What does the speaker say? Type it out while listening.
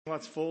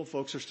Lot's full.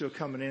 Folks are still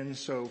coming in,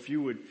 so if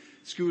you would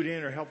scoot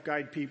in or help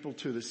guide people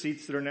to the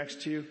seats that are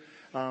next to you.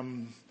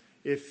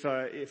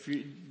 If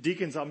you,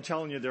 deacons, I'm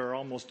telling you, there are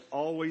almost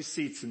always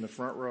seats in the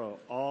front row.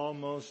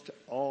 Almost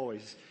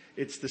always.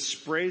 It's the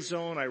spray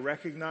zone, I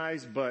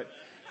recognize, but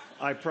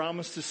I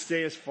promise to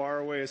stay as far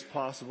away as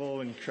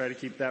possible and try to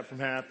keep that from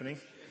happening.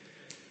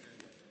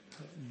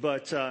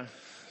 But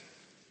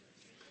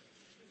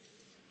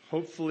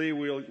hopefully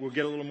we'll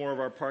get a little more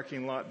of our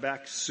parking lot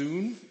back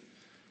soon.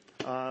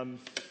 A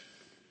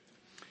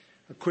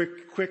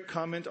quick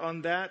comment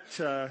on that.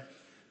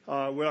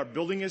 Where our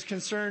building is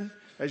concerned,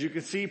 as you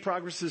can see,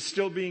 progress is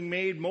still being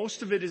made.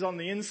 Most of it is on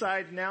the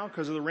inside now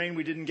because of the rain.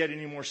 We didn't get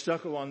any more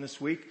stucco on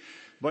this week,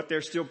 but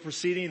they're still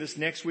proceeding. This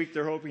next week,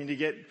 they're hoping to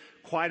get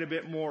quite a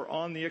bit more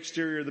on the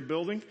exterior of the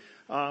building.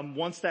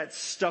 Once that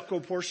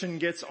stucco portion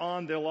gets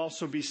on, they'll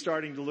also be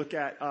starting to look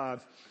at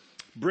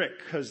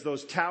brick, because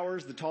those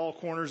towers, the tall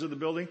corners of the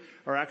building,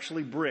 are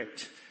actually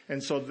bricked.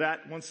 And so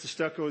that, once the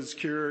stucco is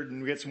cured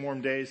and we get some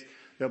warm days,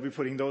 they'll be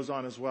putting those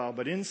on as well.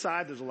 But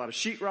inside, there's a lot of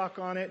sheetrock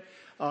on it.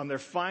 They're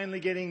finally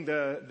getting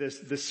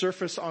the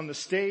surface on the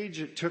stage.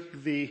 It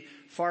took the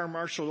fire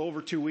marshal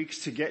over 2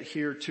 weeks to get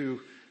here to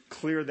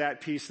clear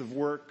that piece of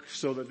work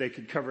so that they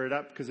could cover it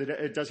up, because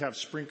it does have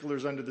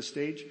sprinklers under the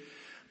stage.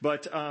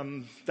 But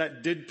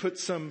that did put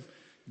some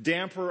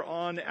damper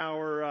on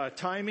our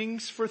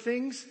timings for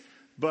things.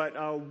 But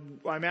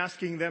I'm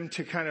asking them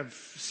to kind of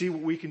see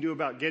what we can do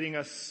about getting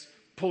us,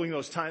 pulling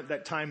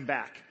that time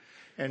back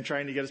and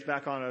trying to get us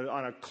back on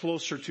a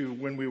closer to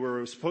when we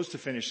were supposed to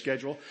finish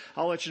schedule.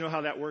 I'll let you know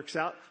how that works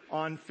out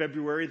on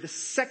February the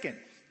 2nd,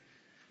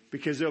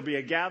 because there'll be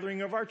a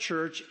gathering of our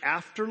church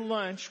after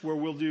lunch where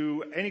we'll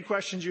do any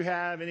questions you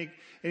have, any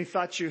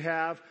thoughts you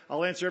have.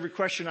 I'll answer every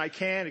question I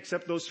can,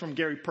 except those from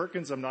Gary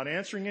Perkins. I'm not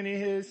answering any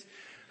of his.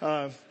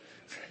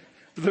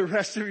 The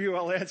rest of you,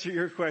 I'll answer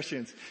your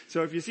questions.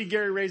 So if you see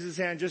Gary raise his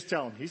hand, just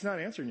tell him he's not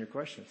answering your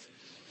questions.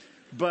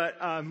 But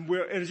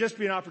it'll just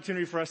be an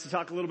opportunity for us to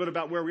talk a little bit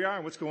about where we are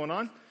and what's going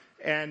on,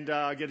 and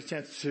get a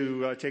chance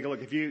to take a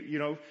look. If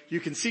you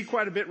can see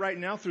quite a bit right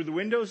now through the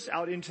windows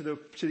out into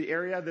the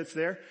area that's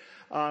there.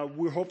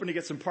 We're hoping to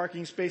get some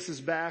parking spaces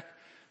back.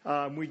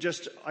 I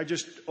just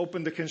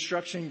opened the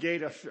construction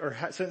gate, or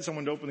sent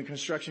someone to open the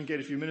construction gate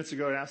a few minutes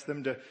ago and asked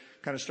them to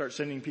kind of start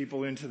sending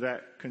people into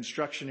that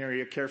construction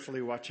area,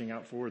 carefully watching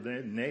out for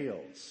the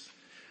nails.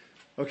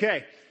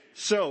 Okay,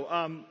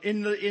 so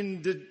in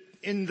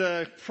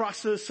the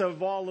process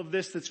of all of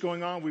this that's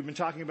going on, we've been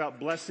talking about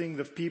blessing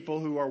the people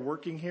who are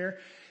working here,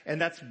 and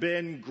that's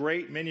been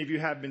great. Many of you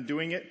have been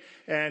doing it,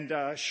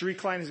 and Cherie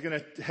Klein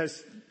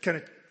has kind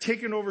of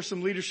taken over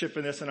some leadership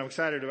in this, and I'm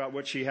excited about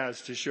what she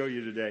has to show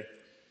you today.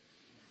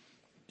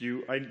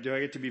 Do I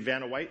get to be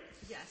Vanna White?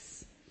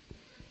 Yes.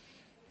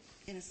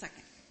 In a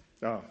second.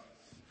 Oh,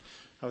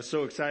 I was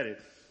so excited.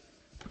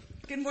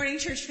 Good morning,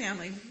 church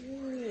family.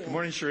 Good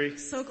morning, Cherie.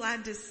 So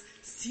glad to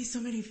see so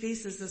many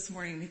faces this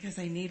morning, because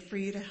I need for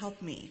you to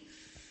help me.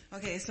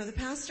 Okay, so the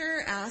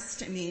pastor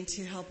asked me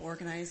to help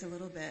organize a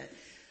little bit.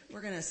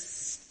 We're going to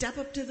step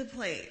up to the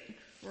plate.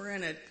 We're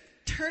going to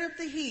turn up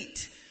the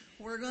heat.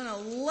 We're going to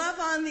love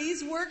on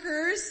these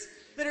workers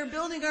that are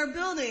building our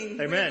building.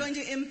 Amen. We're going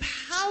to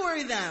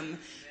empower them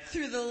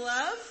through the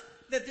love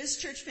that this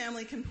church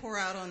family can pour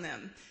out on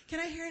them. Can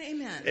I hear an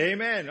amen?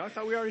 Amen. I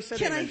thought we already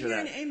said amen to that. Can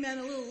I hear an amen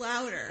a little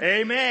louder?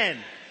 Amen.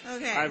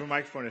 Okay. I have a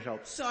microphone that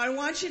helps. So I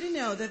want you to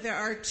know that there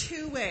are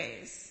 2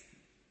 ways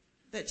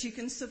that you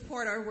can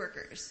support our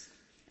workers.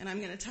 And I'm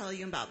going to tell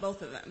you about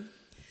both of them.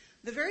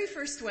 The very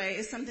first way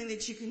is something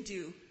that you can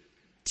do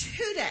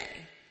today.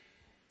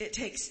 It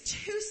takes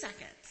 2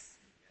 seconds.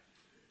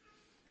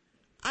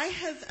 I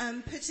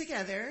have put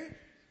together,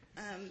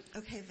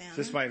 okay, Vanna. Is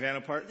this my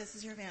Vanna part? This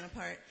is your Vanna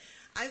part.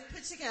 I've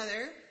put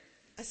together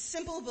a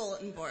simple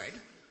bulletin board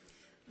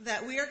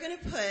that we are going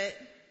to put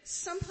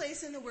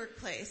someplace in the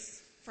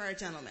workplace for our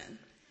gentlemen.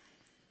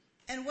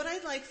 And what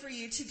I'd like for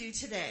you to do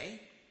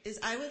today is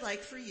I would like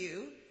for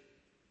you,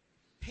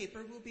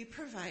 paper will be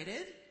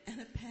provided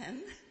and a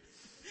pen.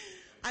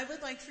 I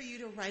would like for you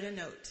to write a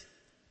note,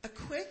 a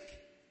quick,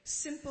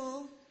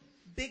 simple,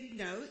 big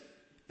note,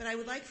 but I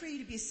would like for you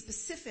to be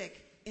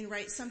specific and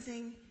write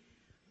something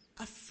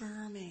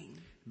affirming.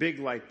 Big,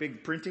 like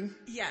big printing?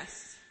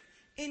 Yes.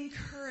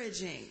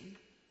 Encouraging.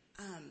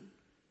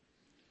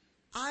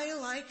 I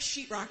like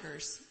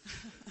sheetrockers.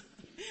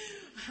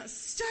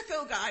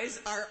 Stucco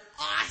guys are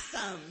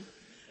awesome.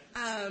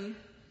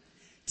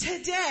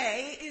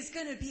 Today is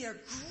going to be a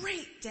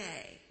great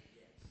day.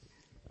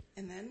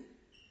 And then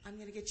I'm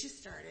going to get you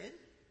started.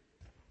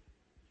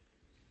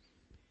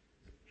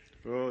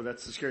 Oh,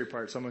 that's the scary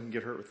part. Someone can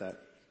get hurt with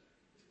that.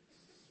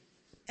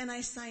 And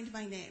I signed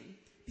my name,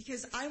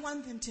 because I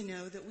want them to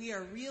know that we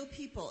are real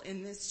people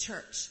in this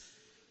church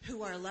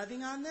who are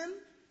loving on them,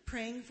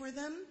 praying for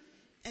them,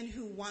 and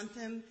who we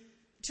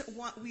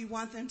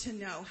want them to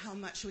know how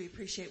much we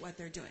appreciate what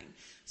they're doing.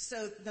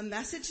 So the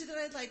message that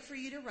I'd like for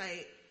you to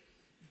write,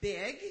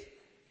 big,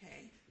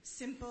 okay,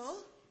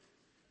 simple,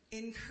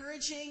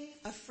 encouraging,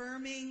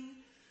 affirming,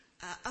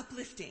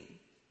 uplifting,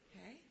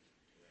 okay?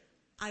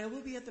 I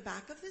will be at the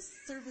back of this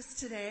service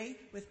today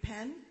with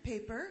pen,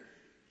 paper,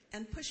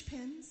 and push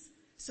pins.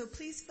 So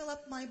please fill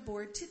up my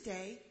board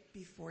today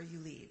before you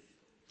leave.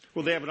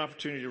 Will they have an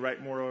opportunity to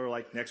write more, or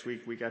like next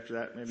week, week after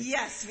that, maybe?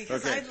 Yes,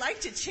 because Okay. I'd like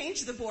to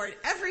change the board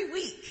every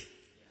week.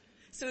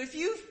 So if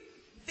you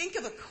think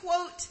of a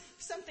quote,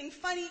 something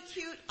funny,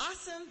 cute,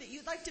 awesome that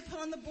you'd like to put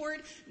on the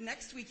board,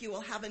 next week you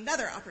will have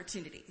another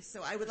opportunity.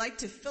 So I would like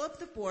to fill up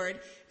the board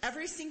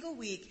every single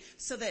week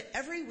so that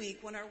every week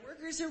when our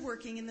workers are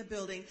working in the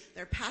building,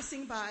 they're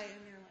passing by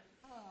and they're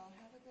like, oh,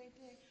 have a great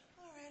day.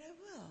 All right, I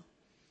will.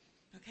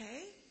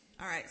 Okay?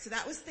 All right, so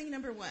that was thing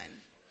number 1.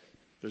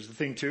 There's the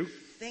thing 2.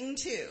 Thing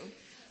 2.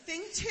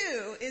 Thing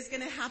 2 is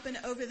going to happen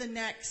over the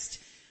next,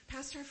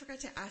 Pastor, I forgot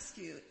to ask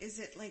you, is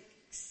it like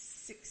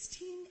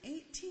 16,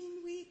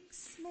 18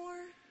 weeks more?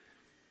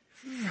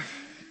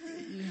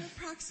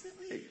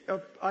 Approximately?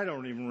 I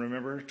don't even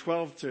remember.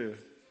 12 to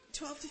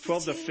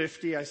 12 to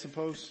 50, I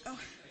suppose. Oh.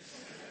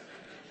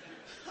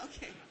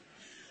 Okay.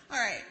 All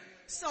right.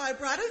 So I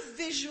brought a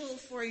visual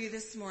for you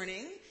this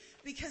morning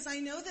because I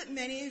know that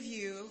many of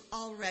you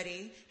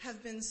already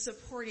have been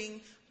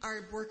supporting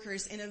our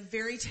workers in a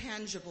very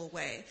tangible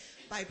way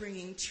by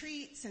bringing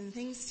treats and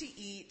things to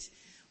eat.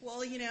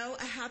 Well, you know,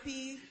 a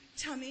happy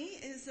tummy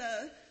is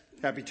a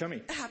Happy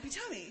tummy. happy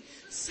tummy.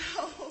 So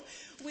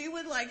we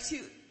would like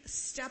to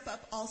step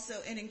up also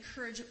and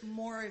encourage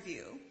more of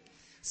you.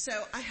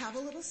 So I have a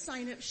little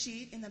sign-up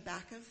sheet in the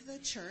back of the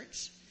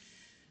church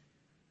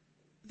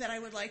that I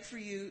would like for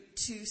you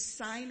to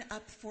sign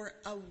up for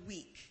a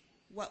week.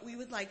 What we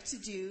would like to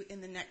do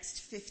in the next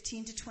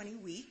 15 to 20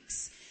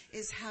 weeks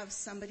is have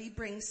somebody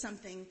bring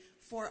something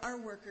for our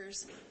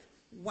workers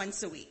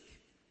once a week.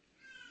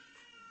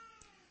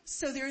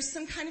 So there's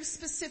some kind of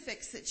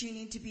specifics that you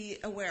need to be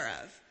aware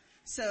of.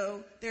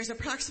 So there's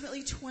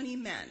approximately 20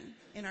 men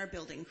in our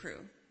building crew,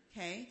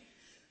 okay?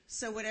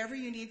 So whatever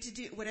you need to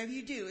do, whatever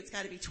you do, it's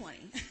got to be 20,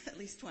 at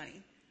least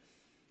 20.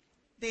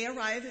 They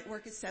arrive at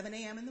work at 7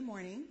 a.m. in the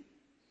morning.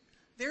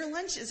 Their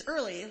lunch is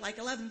early, like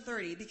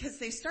 11:30, because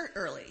they start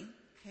early,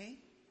 okay?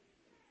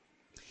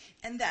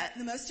 And that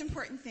the most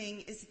important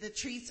thing is the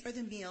treats or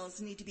the meals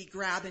need to be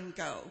grab and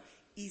go,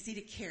 easy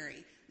to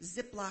carry,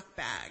 Ziploc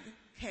bag,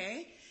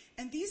 okay?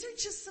 And these are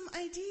just some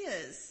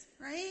ideas,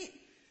 right?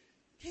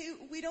 Okay,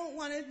 we don't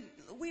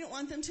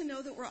want them to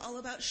know that we're all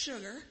about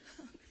sugar.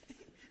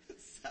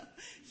 So,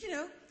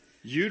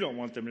 You don't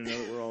want them to know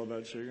that we're all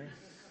about sugar.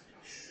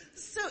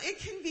 So it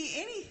can be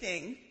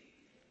anything.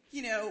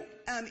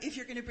 If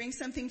you're going to bring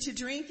something to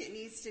drink, it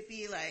needs to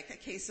be like a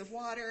case of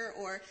water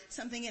or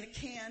something in a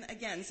can.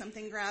 Again,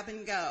 something grab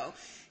and go.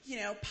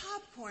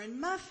 Popcorn,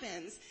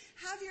 muffins.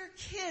 Have your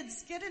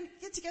kids get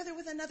together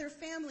with another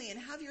family and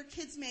have your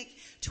kids make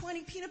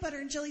 20 peanut butter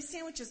and jelly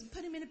sandwiches and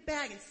put them in a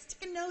bag and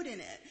stick a note in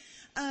it.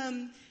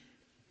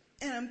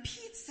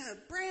 Pizza,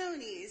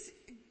 brownies,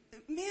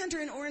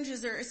 mandarin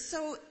oranges are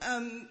so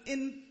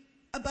in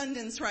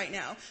abundance right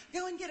now.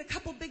 Go and get a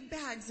couple big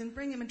bags and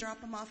bring them and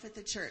drop them off at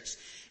the church.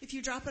 If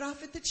you drop it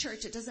off at the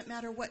church, it doesn't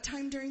matter what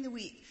time during the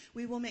week,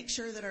 we will make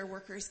sure that our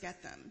workers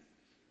get them.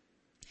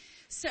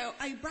 So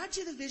I brought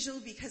you the visual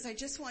because I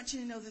just want you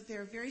to know that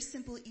they're very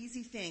simple,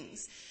 easy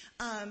things.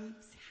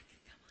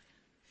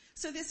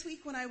 So this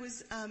week when I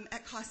was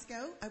at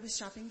Costco, I was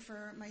shopping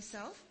for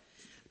myself.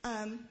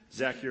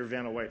 Zach, you're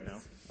Vanna White now.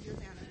 You're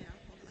Vanna now.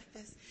 Hold it like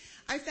this.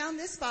 I found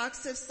this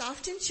box of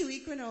soft and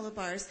chewy granola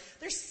bars.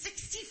 There's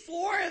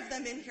 64 of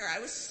them in here. I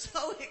was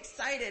so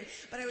excited,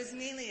 but I was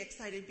mainly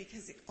excited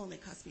because it only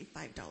cost me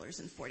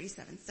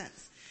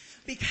 $5.47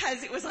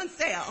 because it was on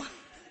sale.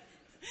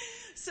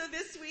 So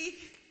this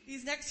week,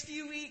 these next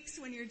few weeks,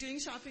 when you're doing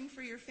shopping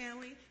for your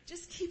family,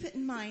 just keep it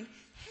in mind.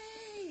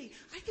 Hey,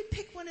 I could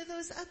pick one of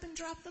those up and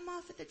drop them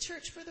off at the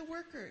church for the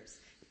workers.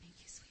 Thank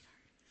you,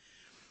 sweetheart.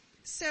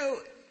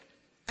 So,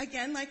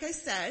 again, like I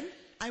said,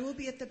 I will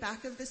be at the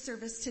back of the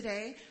service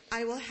today.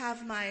 I will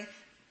have my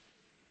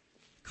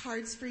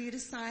cards for you to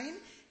sign,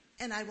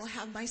 and I will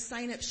have my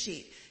sign-up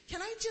sheet.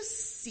 Can I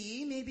just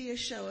see maybe a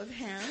show of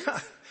hands?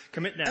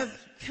 Commit now.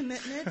 Of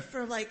commitment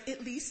for like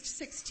at least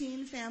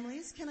 16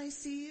 families. Can I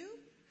see you?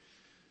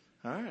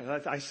 All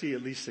right. I see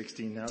at least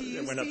 16 now. Do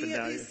you It went up see and at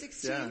down. least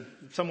 16? Yeah.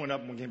 Some went up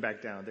and one came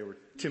back down. They were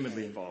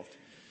timidly involved.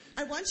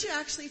 I want you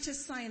actually to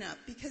sign up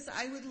because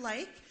I would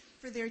like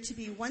for there to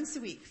be once a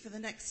week for the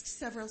next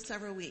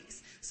several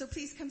weeks. So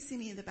please come see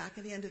me in the back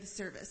at the end of the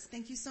service.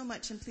 Thank you so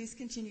much, and please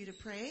continue to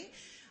pray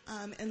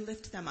and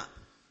lift them up.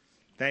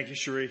 Thank you,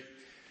 Cherie.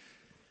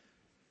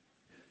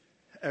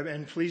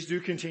 And please do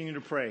continue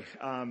to pray.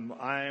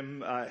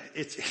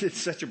 It's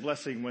such a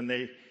blessing when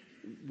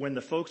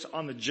the folks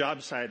on the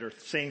job site are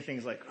saying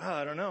things like, oh,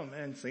 I don't know,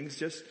 man, things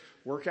just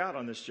work out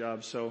on this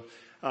job. So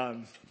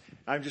I'm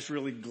just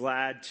really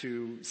glad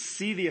to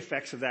see the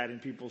effects of that in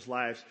people's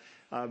lives.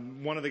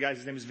 One of the guys,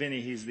 his name is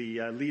Vinny. He's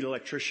the lead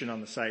electrician on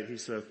the site.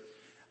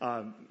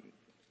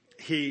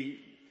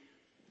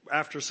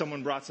 After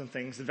someone brought some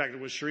things, in fact, it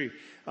was Cherie,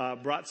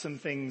 brought some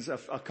things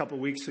a couple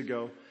weeks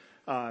ago.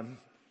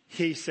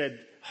 He said,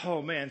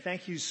 oh man,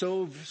 thank you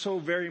so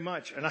very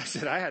much. And I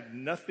said, I had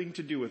nothing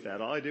to do with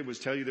that. All I did was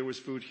tell you there was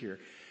food here.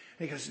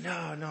 And he goes,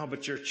 no,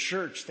 but your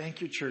church,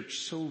 thank you church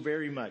so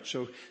very much.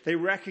 So they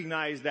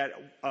recognize that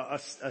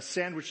a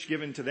sandwich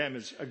given to them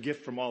is a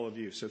gift from all of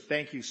you. So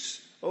thank you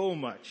so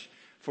much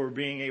for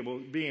being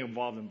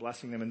involved in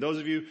blessing them. And those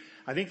of you,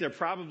 I think there are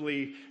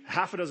probably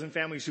half a dozen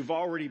families who've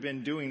already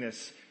been doing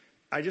this.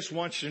 I just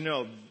want you to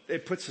know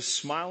it puts a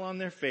smile on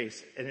their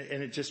face and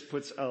it just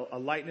puts a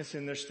lightness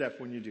in their step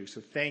when you do.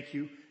 So thank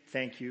you.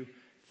 Today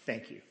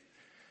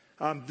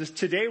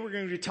we're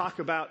going to talk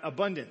about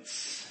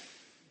abundance.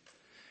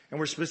 And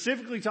we're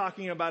specifically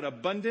talking about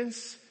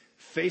abundance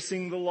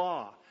facing the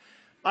law.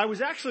 I was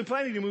actually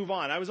planning to move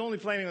on. I was only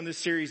planning on this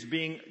series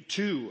being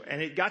 2,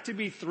 and it got to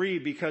be 3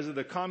 because of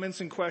the comments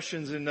and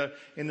questions in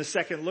the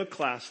second look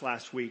class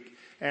last week.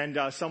 And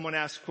someone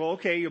asked, well,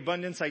 okay,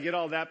 abundance, I get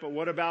all that, but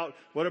what about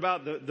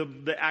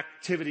the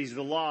activities,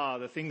 the law,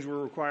 the things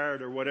we're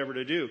required or whatever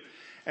to do?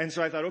 And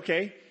so I thought,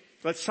 okay,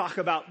 let's talk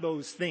about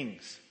those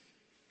things.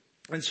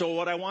 And so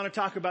what I want to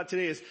talk about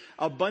today is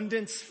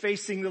abundance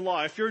facing the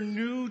law. If you're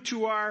new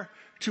to our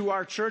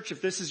church,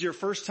 if this is your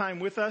first time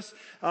with us,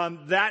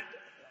 that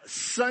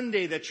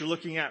Sunday that you're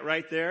looking at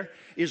right there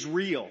is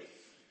real.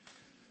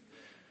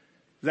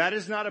 That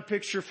is not a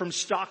picture from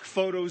stock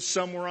photos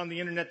somewhere on the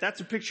internet. That's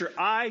a picture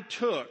I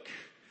took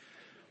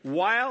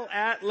while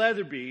at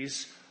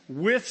Leatherby's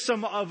with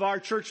some of our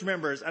church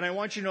members. And I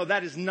want you to know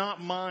that is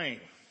not mine.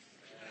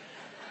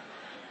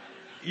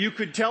 You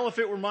could tell if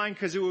it were mine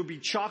because it would be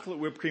chocolate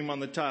whipped cream on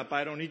the top.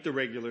 I don't eat the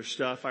regular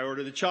stuff. I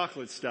order the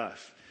chocolate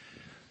stuff.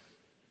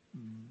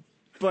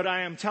 But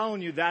I am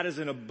telling you that is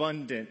an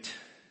abundant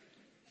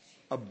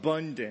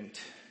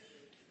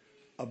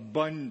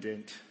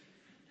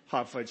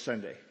hot fudge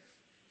sundae.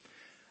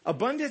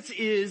 Abundance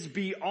is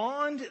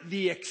beyond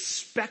the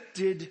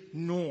expected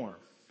norm.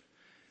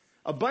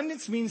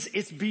 Abundance means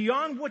it's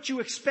beyond what you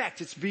expect.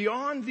 It's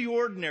beyond the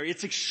ordinary.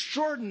 It's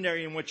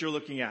extraordinary in what you're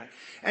looking at.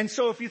 And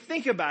so if you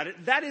think about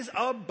it, that is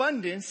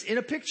abundance in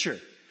a picture.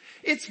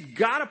 It's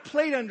got a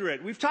plate under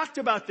it. We've talked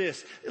about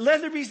this.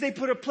 Leatherby's, they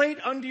put a plate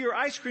under your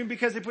ice cream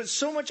because they put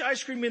so much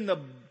ice cream in the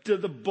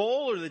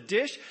bowl or the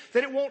dish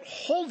that it won't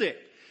hold it.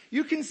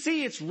 You can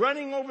see it's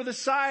running over the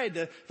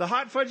side. The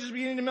hot fudge is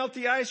beginning to melt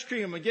the ice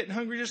cream. I'm getting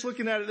hungry just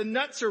looking at it. The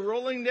nuts are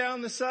rolling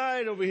down the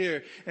side over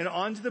here and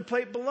onto the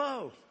plate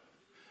below.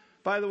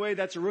 By the way,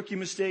 that's a rookie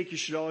mistake. You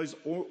should always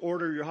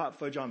order your hot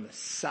fudge on the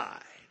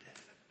side.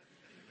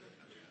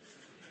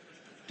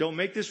 Don't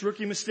make this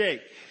rookie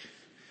mistake.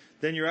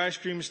 Then your ice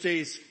cream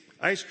stays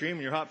ice cream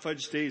and your hot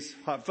fudge stays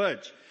hot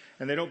fudge.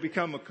 And they don't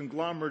become a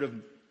conglomerate of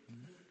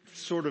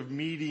sort of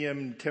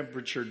medium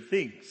temperatured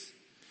things.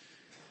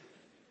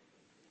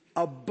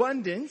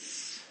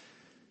 Abundance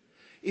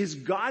is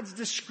God's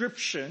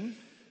description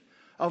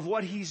of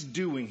what he's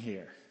doing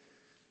here.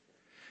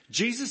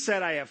 Jesus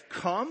said, I have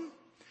come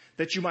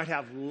that you might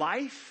have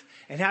life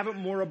and have it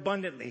more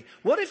abundantly.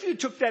 What if you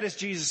took that as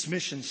Jesus'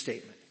 mission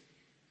statement?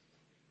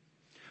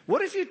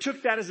 What if you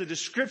took that as a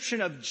description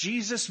of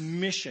Jesus'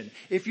 mission?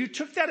 If you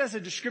took that as a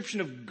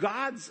description of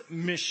God's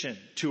mission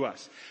to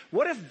us?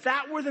 What if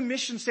that were the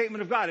mission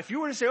statement of God? If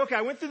you were to say, okay,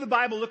 I went through the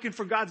Bible looking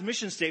for God's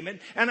mission statement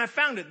and I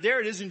found it.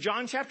 There it is in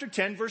John chapter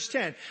 10, verse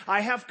 10.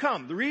 I have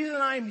come. The reason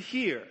I'm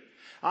here,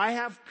 I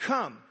have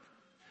come.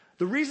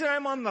 The reason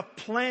I'm on the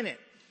planet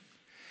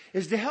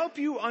is to help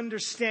you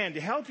understand,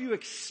 to help you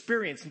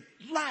experience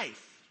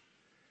life.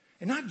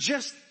 And not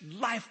just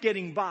life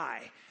getting by.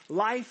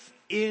 Life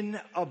in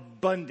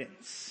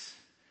abundance.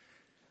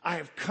 I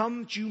have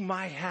come that you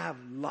might have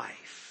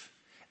life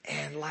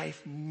and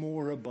life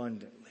more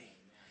abundantly.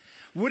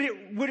 Would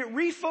it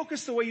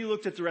refocus the way you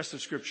looked at the rest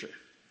of Scripture?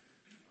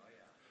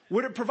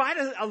 Would it provide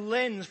a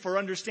lens for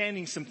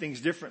understanding some things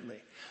differently?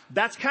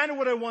 That's kind of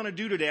what I want to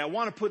do today. I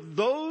want to put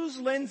those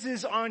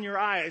lenses on your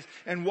eyes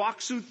and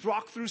walk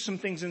through some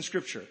things in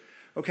Scripture.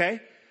 Okay?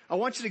 I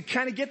want you to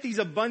kind of get these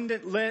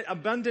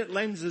abundant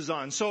lenses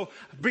on. So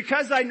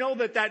because I know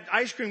that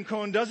ice cream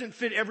cone doesn't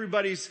fit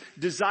everybody's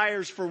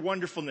desires for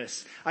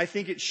wonderfulness. I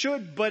think it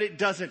should, but it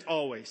doesn't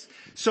always.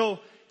 So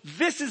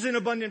this is an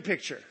abundant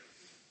picture,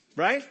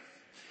 right?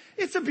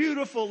 It's a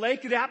beautiful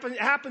lake. It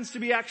happens to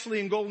be actually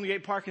in Golden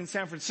Gate Park in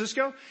San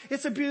Francisco.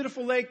 It's a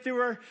beautiful lake. There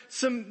were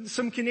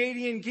some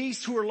Canadian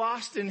geese who were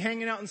lost and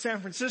hanging out in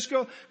San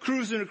Francisco,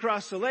 cruising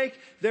across the lake.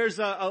 There's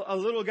a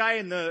little guy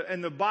in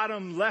the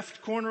bottom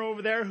left corner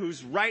over there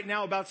who's right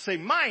now about to say,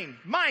 mine,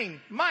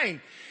 mine,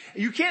 mine.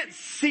 You can't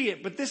see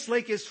it, but this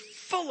lake is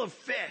full of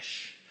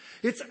fish.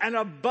 It's an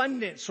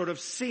abundant sort of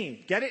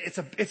scene. Get it?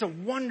 It's a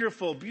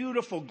wonderful,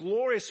 beautiful,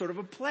 glorious sort of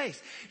a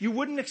place. You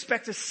wouldn't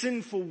expect a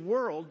sinful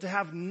world to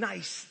have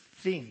nice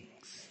things.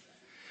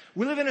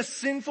 We live in a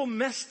sinful,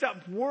 messed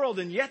up world,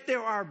 and yet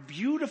there are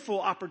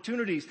beautiful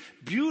opportunities,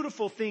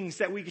 beautiful things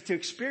that we get to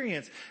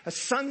experience. A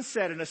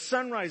sunset and a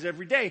sunrise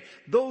every day.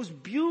 Those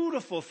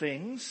beautiful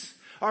things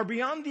are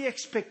beyond the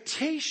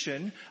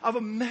expectation of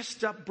a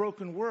messed up,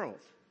 broken world.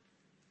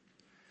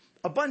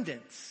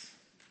 Abundance.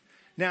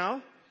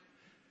 Now,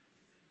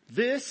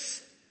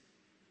 this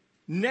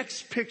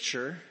next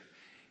picture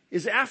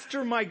is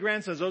after my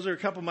grandsons, those are a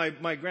couple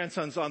of my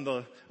grandsons on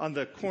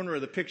the corner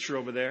of the picture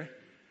over there,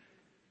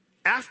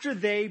 after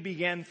they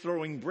began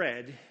throwing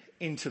bread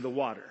into the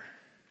water.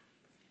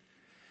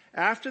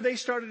 After they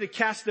started to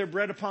cast their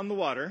bread upon the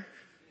water,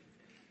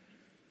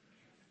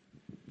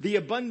 the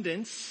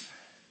abundance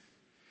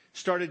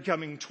started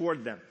coming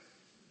toward them.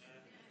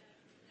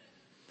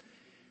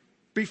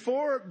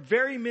 Before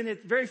very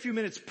few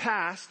minutes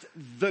passed,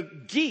 the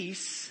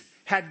geese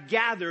had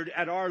gathered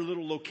at our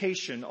little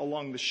location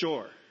along the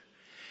shore.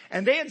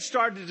 And they had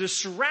started to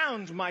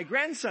surround my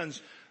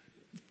grandsons,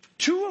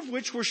 two of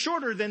which were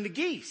shorter than the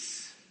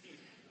geese.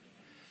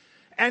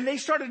 And they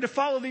started to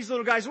follow these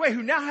little guys away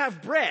who now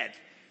have bread.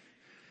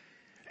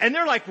 And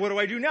they're like, what do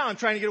I do now? I'm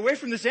trying to get away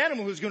from this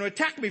animal who's going to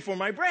attack me for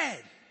my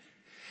bread.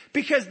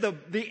 Because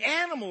the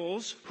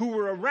animals who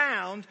were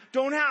around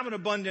don't have an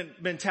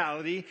abundant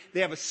mentality.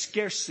 They have a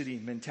scarcity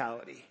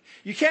mentality.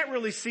 You can't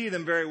really see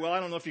them very well. I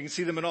don't know if you can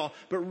see them at all.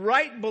 But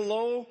right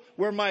below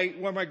where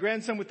my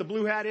grandson with the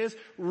blue hat is,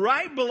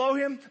 right below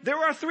him, there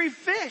are 3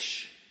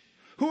 fish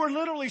who are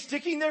literally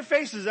sticking their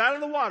faces out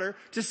of the water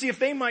to see if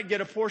they might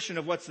get a portion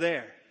of what's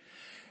there.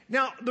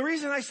 Now, the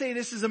reason I say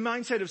this is a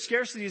mindset of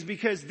scarcity is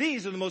because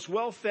these are the most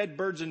well-fed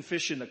birds and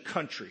fish in the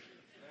country.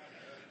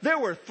 There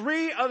were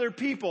 3 other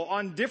people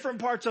on different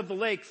parts of the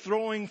lake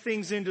throwing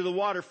things into the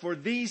water for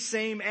these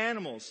same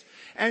animals.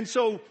 And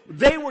so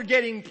they were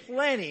getting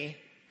plenty,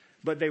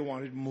 but they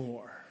wanted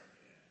more.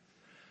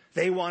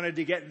 They wanted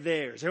to get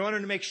theirs. They wanted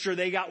to make sure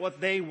they got what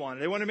they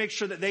wanted. They wanted to make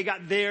sure that they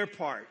got their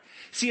part.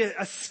 See,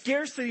 a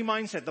scarcity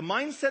mindset, the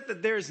mindset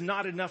that there is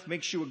not enough,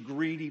 makes you a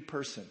greedy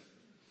person.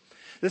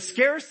 The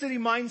scarcity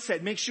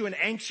mindset makes you an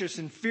anxious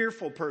and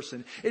fearful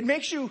person. It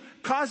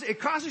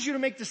causes you to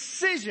make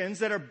decisions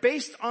that are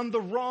based on the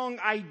wrong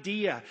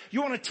idea.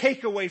 You want to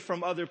take away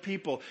from other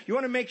people. You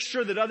want to make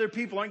sure that other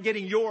people aren't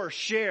getting your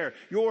share,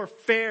 your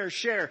fair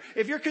share.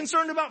 If you're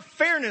concerned about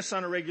fairness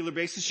on a regular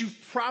basis, you've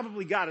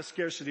probably got a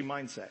scarcity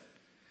mindset.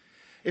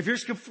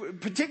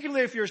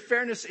 Particularly if your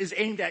fairness is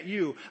aimed at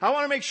you. I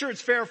want to make sure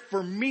it's fair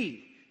for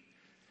me.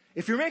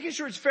 If you're making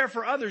sure it's fair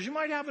for others, you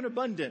might have an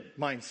abundant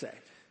mindset.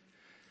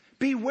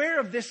 Beware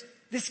of this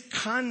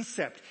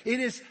concept. It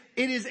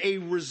is a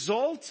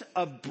result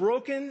of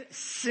broken,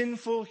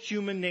 sinful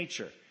human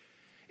nature.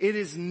 It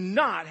is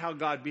not how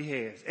God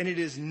behaves, and it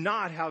is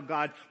not how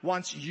God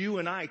wants you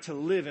and I to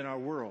live in our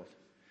world.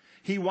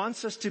 He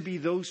wants us to be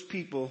those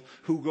people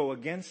who go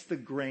against the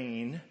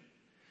grain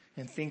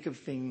and think of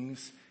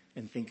things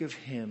and think of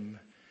Him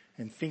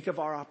and think of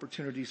our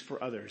opportunities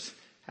for others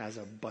as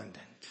abundant.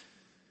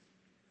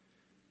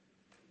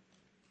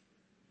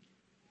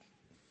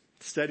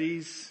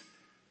 Studies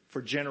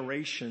for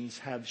generations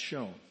have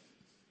shown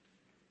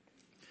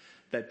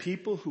that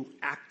people who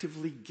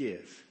actively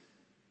give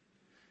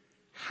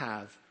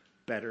have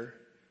better,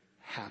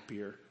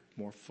 happier,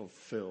 more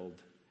fulfilled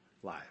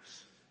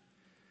lives.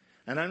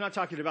 And I'm not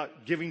talking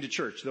about giving to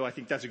church, though I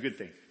think that's a good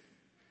thing.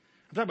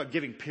 I'm talking about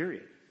giving,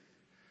 period.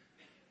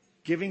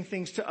 Giving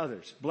things to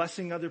others,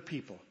 blessing other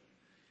people,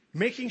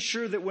 making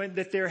sure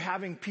that they're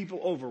having people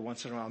over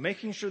once in a while,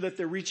 making sure that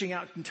they're reaching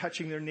out and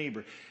touching their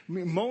neighbor,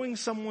 mowing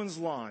someone's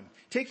lawn,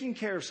 taking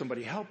care of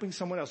somebody, helping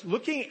someone else,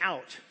 looking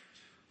out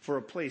for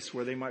a place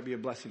where they might be a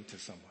blessing to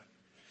someone.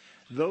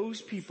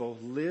 Those people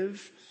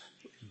live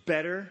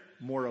better,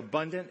 more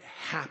abundant,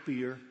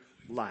 happier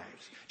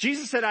lives.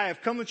 Jesus said, I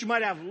have come that you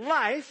might have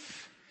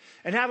life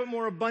and have it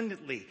more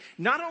abundantly.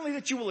 Not only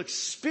that you will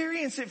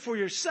experience it for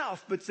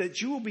yourself, but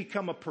that you will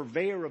become a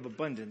purveyor of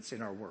abundance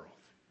in our world.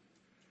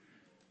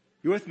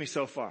 You with me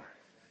so far?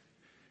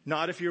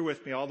 Nod if you're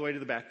with me all the way to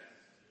the back.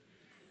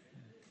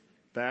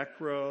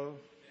 Back row.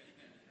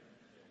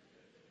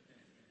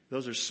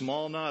 Those are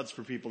small nods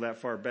for people that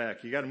far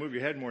back. You got to move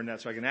your head more than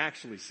that so I can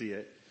actually see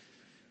it.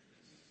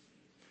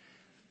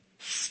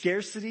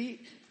 Scarcity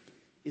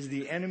is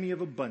the enemy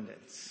of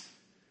abundance.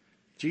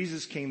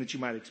 Jesus came that you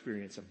might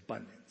experience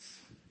abundance.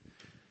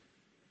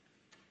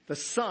 The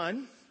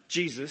Son,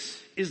 Jesus,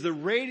 is the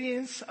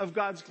radiance of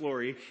God's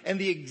glory and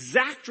the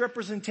exact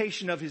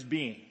representation of His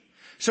being.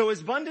 So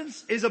is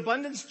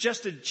abundance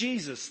just a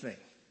Jesus thing?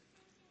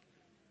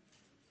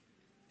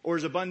 Or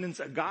is abundance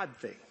a God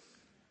thing?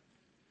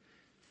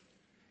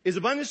 Is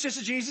abundance just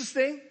a Jesus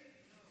thing?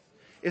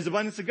 Is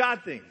abundance a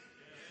God thing?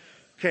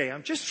 Okay,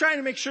 I'm just trying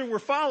to make sure we're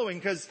following,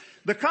 because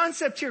the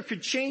concept here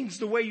could change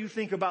the way you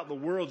think about the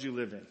world you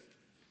live in.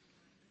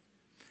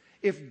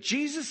 If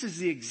Jesus is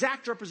the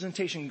exact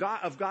representation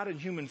of God in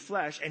human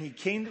flesh, and He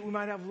came that we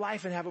might have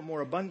life and have it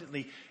more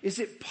abundantly, is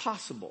it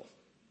possible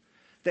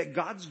that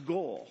God's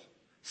goal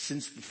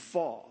since the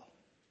fall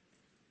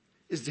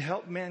is to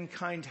help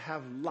mankind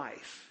have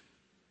life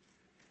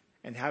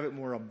and have it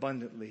more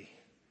abundantly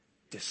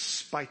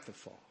despite the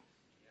fall?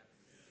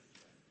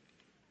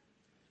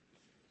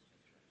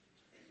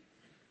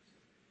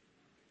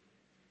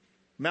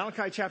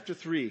 Malachi chapter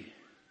 3.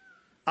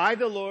 I,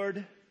 the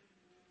Lord,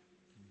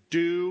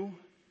 do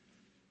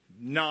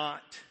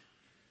not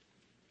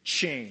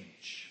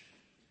change.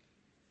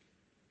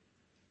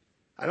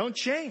 I don't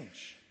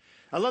change.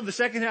 I love the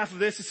second half of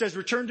this. It says,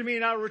 return to me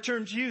and I will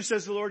return to you,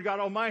 says the Lord God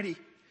Almighty.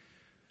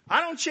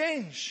 I don't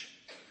change.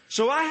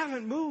 So I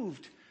haven't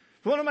moved.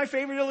 One of my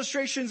favorite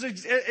illustrations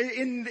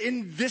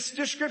in this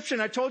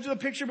description, I told you the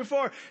picture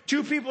before.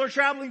 Two people are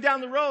traveling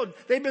down the road.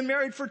 They've been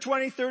married for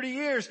 20, 30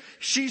 years.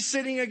 She's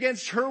sitting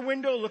against her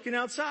window looking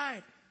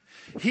outside.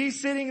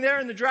 He's sitting there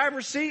in the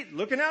driver's seat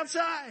looking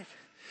outside.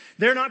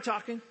 They're not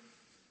talking.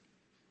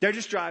 They're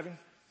just driving.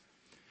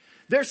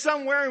 They're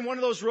somewhere in one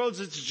of those roads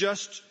that's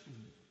just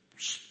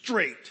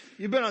straight.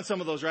 You've been on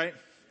some of those, right?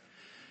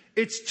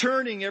 It's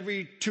turning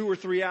every 2 or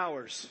 3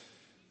 hours.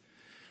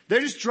 They're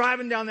just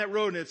driving down that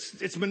road and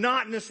it's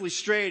monotonously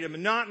straight and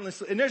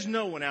and there's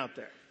no one out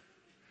there.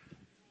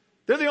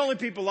 They're the only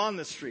people on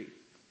the street.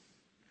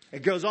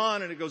 It goes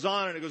on and it goes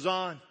on and it goes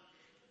on.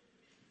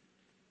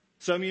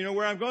 Some of you know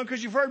where I'm going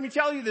because you've heard me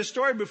tell you this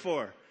story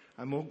before.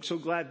 I'm so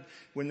glad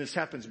when this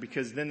happens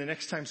because then the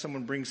next time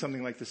someone brings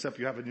something like this up,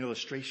 you have an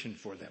illustration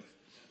for them.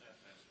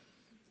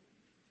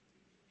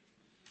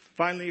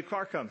 Finally, a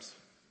car comes.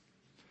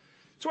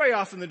 It's way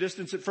off in the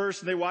distance at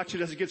first and they watch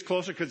it as it gets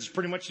closer because it's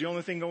pretty much the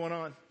only thing going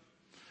on.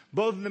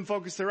 Both of them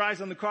focus their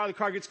eyes on the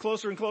car gets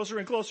closer and closer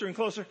and closer and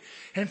closer.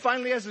 And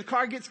finally, as the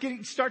car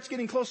starts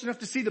getting close enough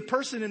to see the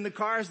person in the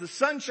car, as the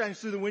sun shines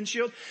through the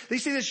windshield, they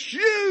see this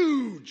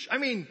huge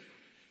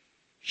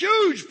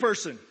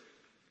person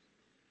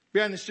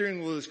behind the steering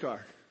wheel of this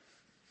car.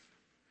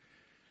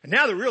 And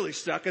now they're really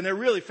stuck and they're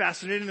really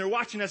fascinated and they're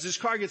watching as this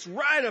car gets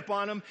right up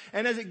on them.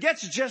 And as it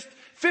gets just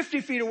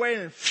 50 feet away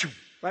and then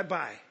right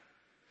by,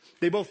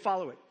 they both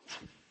follow it.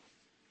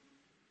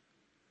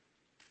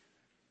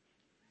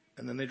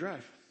 And then they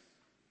drive.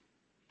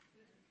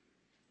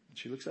 And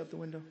she looks out the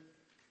window.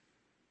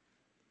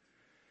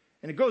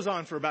 And it goes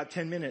on for about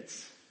 10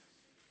 minutes.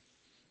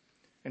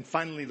 And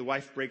finally the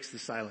wife breaks the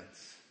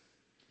silence.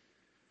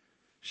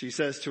 She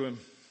says to him,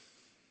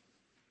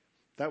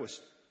 that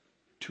was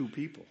 2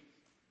 people.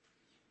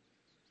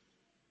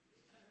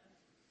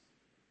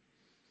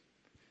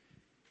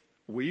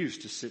 We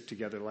used to sit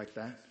together like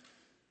that.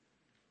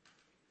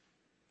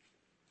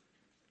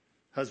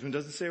 Husband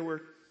doesn't say a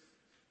word.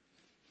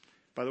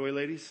 By the way,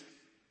 ladies,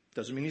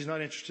 doesn't mean he's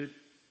not interested.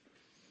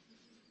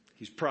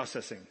 He's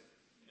processing.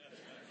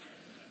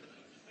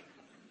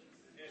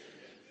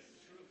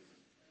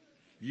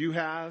 You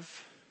have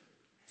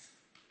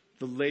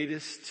the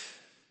latest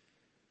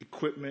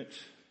equipment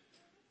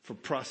for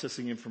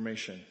processing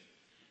information.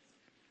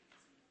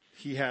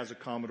 He has a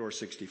Commodore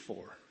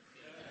 64.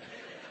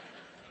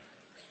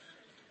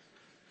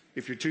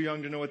 If you're too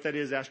young to know what that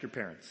is, ask your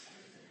parents.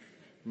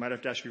 You might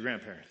have to ask your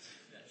grandparents.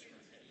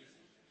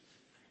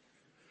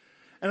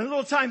 And a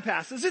little time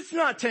passes. It's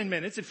not 10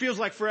 minutes. It feels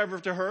like forever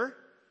to her.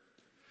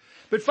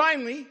 But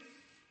finally,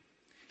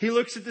 he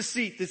looks at the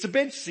seat. It's a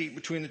bench seat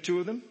between the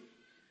two of them.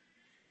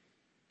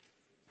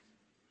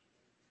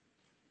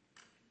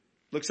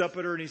 Looks up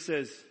at her and he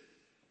says,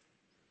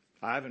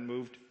 I haven't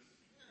moved.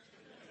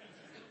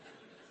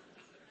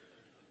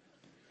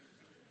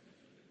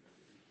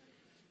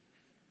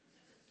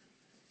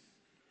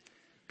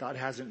 God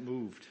hasn't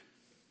moved.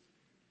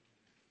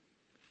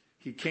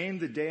 He came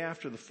the day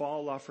after the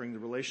fall offering the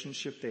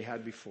relationship they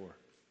had before.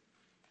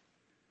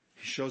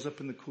 He shows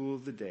up in the cool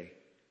of the day.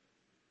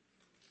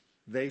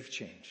 They've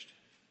changed.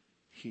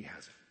 He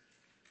hasn't.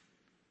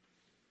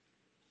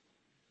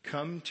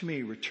 Come to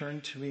me,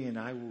 return to me, and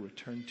I will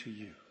return to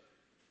you.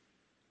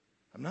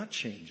 I'm not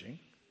changing.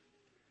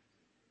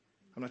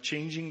 I'm not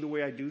changing the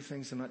way I do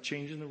things. I'm not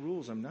changing the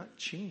rules. I'm not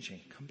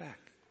changing. Come back.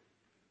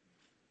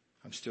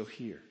 I'm still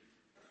here.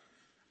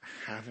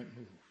 I haven't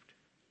moved.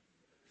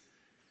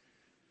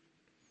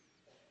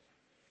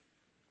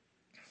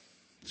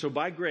 So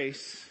by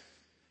grace,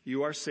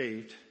 you are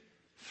saved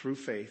through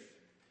faith,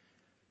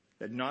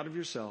 that not of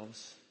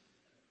yourselves,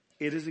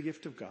 it is a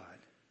gift of God,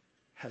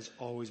 has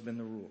always been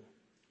the rule.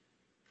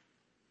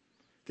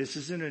 This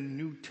isn't a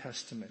New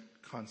Testament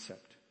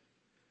concept.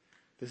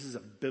 This is a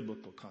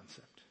biblical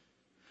concept.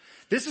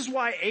 This is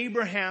why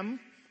Abraham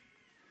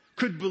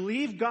could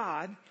believe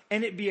God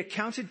and it be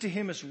accounted to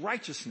him as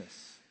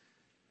righteousness.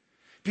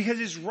 Because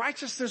his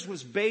righteousness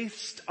was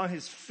based on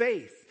his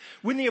faith.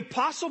 When the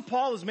Apostle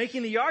Paul is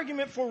making the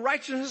argument for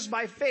righteousness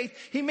by faith,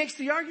 he makes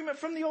the argument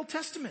from the Old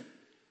Testament.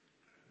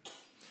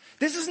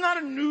 This is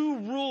not a new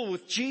rule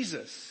with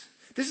Jesus.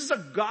 This is a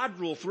God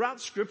rule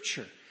throughout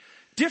Scripture.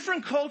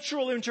 Different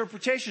cultural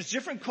interpretations,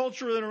 different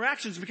cultural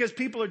interactions because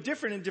people are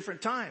different in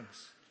different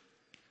times.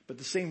 But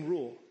the same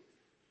rule.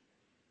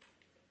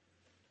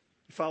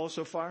 You follow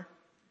so far?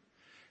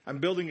 I'm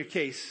building a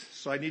case,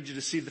 so I need you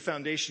to see the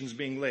foundations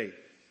being laid.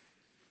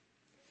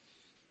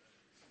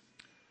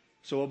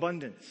 So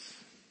abundance.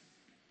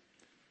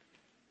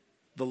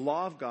 The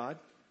law of God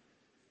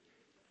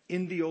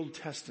in the Old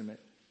Testament,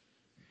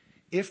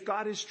 if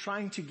God is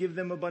trying to give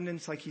them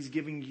abundance like he's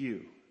giving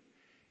you,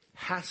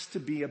 has to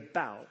be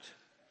about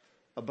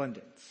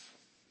abundance.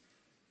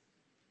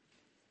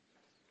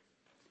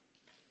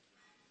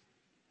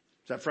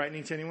 Is that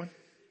frightening to anyone?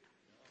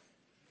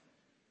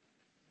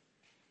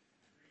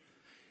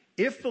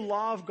 If the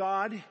law of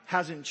God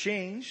hasn't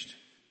changed,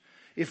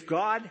 if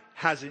God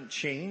hasn't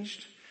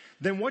changed,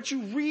 then what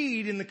you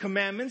read in the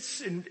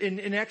commandments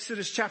in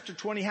Exodus chapter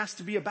 20 has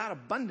to be about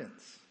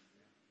abundance.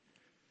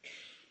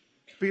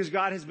 Because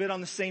God has been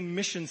on the same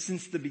mission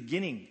since the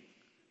beginning.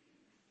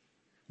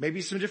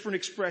 Maybe some different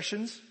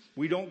expressions.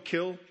 We don't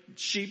kill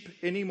sheep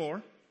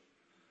anymore.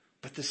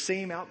 But the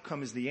same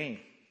outcome is the aim.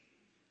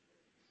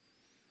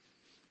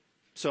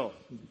 So,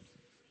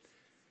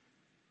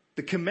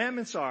 the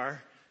commandments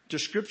are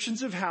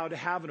descriptions of how to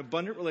have an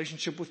abundant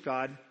relationship with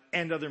God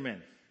and other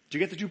men. Do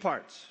you get the two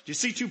parts? Do you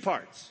see two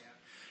parts?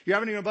 You're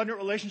having an abundant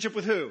relationship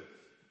with who?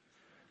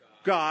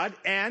 God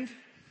and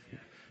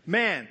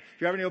man.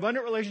 You're having an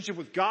abundant relationship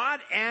with God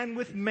and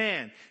with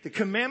man. The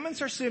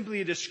commandments are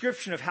simply a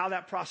description of how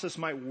that process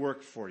might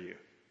work for you.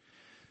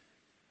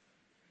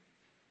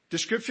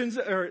 Descriptions,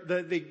 or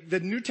the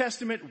New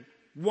Testament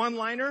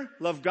one-liner,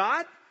 love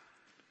God,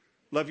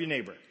 love your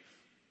neighbor.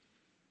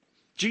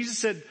 Jesus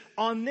said,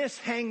 on this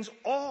hangs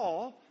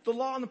all the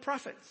law and the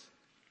prophets.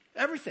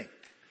 Everything.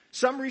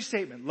 Summary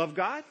statement, love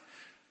God,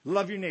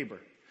 love your neighbor.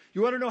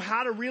 You want to know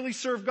how to really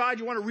serve God?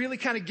 You want to really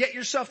kind of get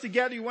yourself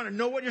together? You want to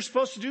know what you're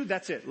supposed to do?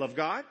 That's it. Love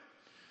God,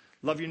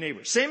 love your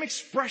neighbor. Same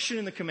expression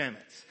in the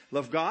commandments.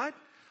 Love God,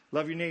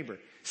 love your neighbor.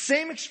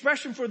 Same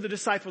expression for the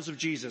disciples of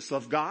Jesus.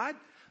 Love God,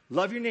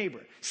 love your neighbor.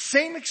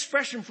 Same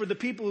expression for the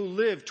people who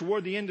live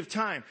toward the end of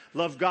time.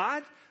 Love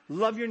God,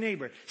 love your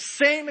neighbor.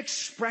 Same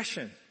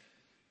expression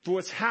for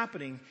what's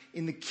happening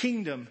in the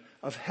kingdom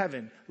of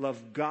heaven.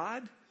 Love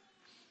God,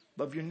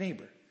 love your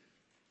neighbor.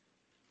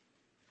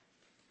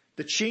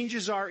 The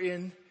changes are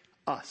in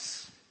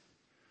us,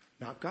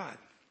 not God.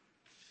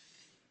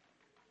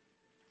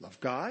 Love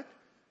God,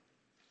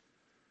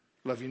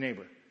 love your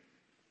neighbor.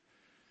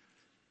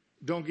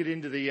 Don't get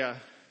into the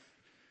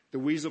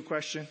weasel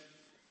question.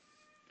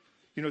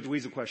 You know what the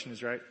weasel question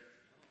is, right?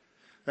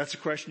 That's the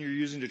question you're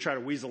using to try to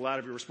weasel out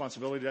of your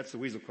responsibility. That's the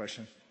weasel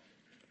question.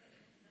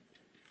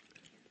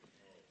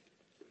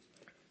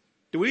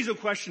 The weasel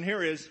question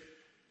here is,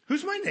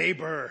 who's my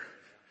neighbor?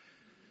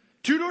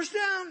 2 doors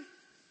down?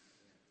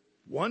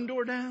 1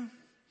 door down?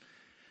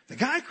 The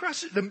guy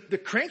across, the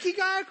cranky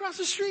guy across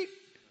the street?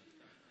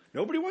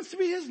 Nobody wants to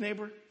be his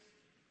neighbor.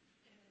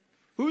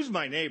 Who's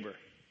my neighbor?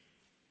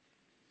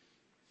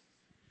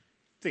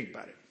 Think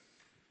about it.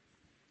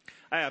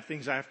 I have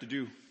things I have to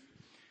do.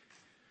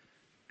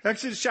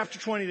 Exodus chapter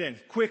 20 then,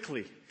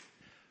 quickly.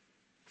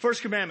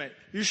 First commandment,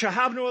 you shall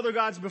have no other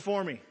gods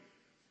before me.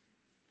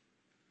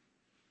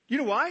 You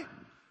know why?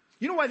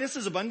 You know why this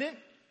is abundant?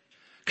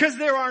 Because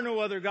there are no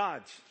other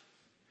gods.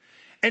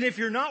 And if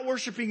you're not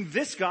worshiping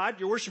this God,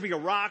 you're worshiping a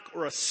rock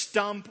or a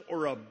stump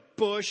or a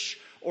bush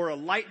or a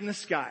light in the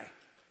sky.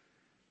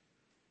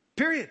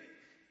 Period.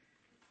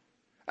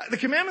 The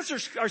commandments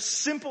are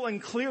simple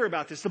and clear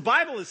about this. The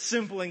Bible is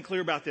simple and clear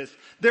about this.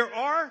 There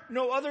are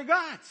no other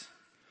gods.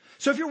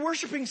 So if you're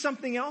worshiping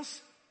something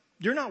else,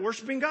 you're not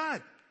worshiping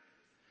God.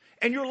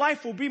 And your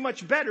life will be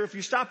much better if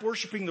you stop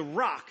worshiping the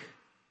rock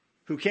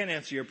who can't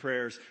answer your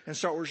prayers and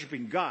start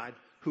worshiping God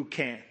who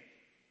can.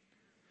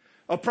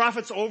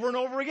 Prophets over and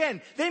over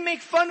again, they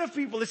make fun of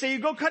people. They say, you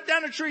go cut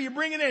down a tree, you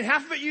bring it in,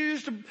 half of it you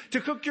use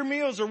to cook your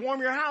meals or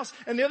warm your house,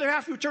 and the other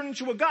half you turn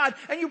into a god,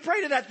 and you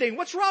pray to that thing.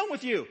 What's wrong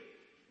with you?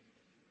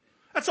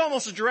 That's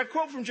almost a direct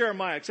quote from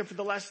Jeremiah, except for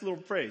the last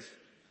little phrase.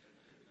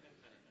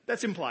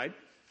 That's implied.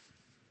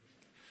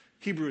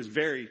 Hebrew is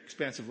very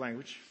expansive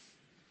language.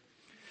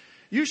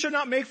 You shall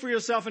not make for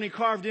yourself any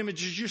carved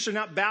images. You shall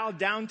not bow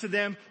down to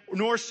them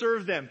nor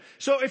serve them.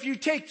 So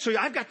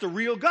I've got the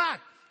real God.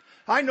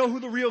 I know who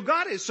the real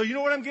God is. So you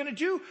know what I'm going to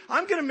do?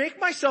 I'm going to make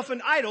myself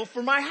an idol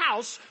for my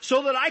house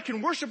so that I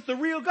can worship the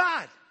real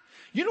God.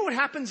 You know what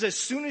happens as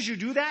soon as you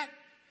do that?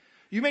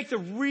 You make the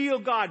real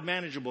God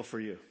manageable for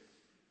you.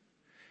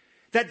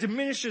 That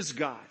diminishes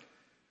God.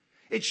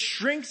 It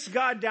shrinks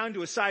God down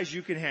to a size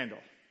you can handle.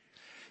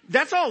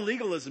 That's all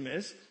legalism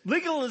is.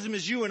 Legalism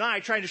is you and I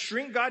trying to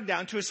shrink God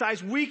down to a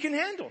size we can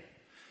handle.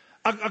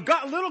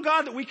 A little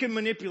God that we can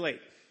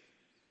manipulate.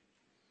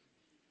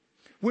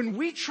 When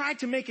we try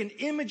to make an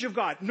image of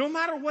God, no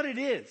matter what it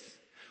is,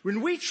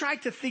 when we try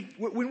to think,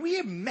 when we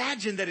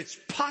imagine that it's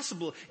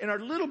possible in our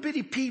little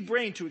bitty pea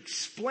brain to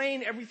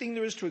explain everything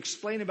there is to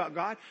explain about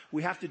God,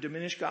 we have to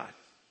diminish God.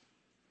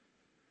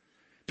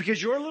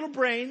 Because your little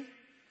brain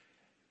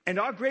and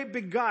our great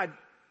big God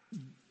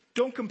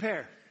don't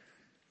compare.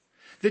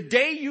 The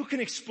day you can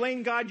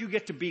explain God, you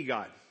get to be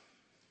God.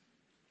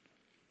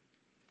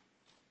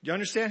 You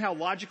understand how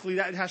logically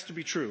that has to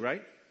be true,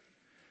 right?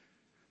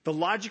 The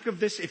logic of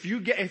this, if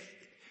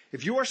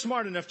you are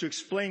smart enough to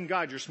explain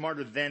God, you're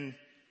smarter than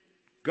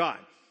God.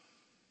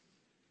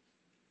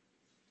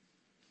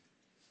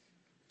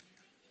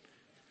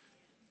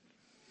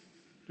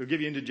 It'll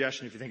give you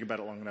indigestion if you think about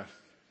it long enough.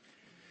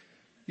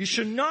 You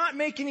should not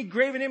make any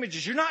graven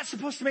images. You're not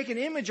supposed to make an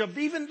image of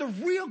even the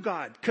real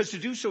God, because to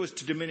do so is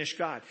to diminish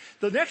God.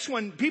 The next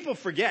one, people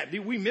forget.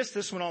 We miss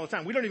this one all the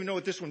time. We don't even know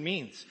what this one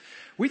means.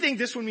 We think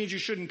this one means you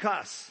shouldn't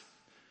cuss.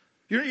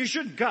 You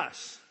shouldn't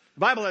cuss.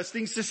 The Bible has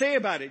things to say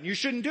about it, and you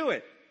shouldn't do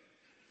it.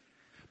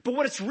 But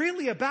what it's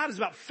really about is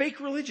about fake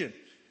religion.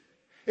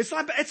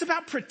 It's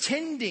about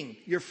pretending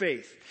your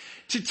faith.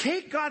 To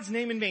take God's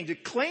name in vain, to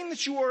claim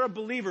that you are a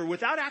believer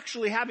without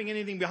actually having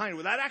anything behind it,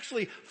 without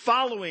actually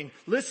following,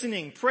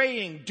 listening,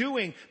 praying,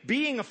 doing,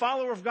 being a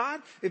follower of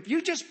God. If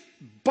you just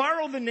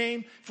borrow the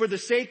name for the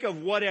sake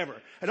of whatever.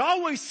 It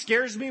always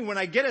scares me when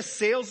I get a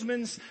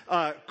salesman's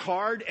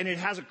card and it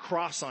has a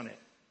cross on it.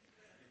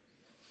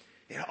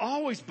 It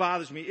always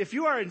bothers me. If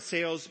you are in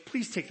sales,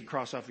 please take the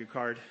cross off your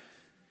card.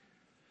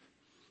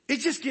 It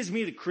just gives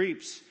me the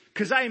creeps.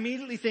 Because I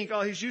immediately think,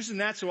 oh, he's using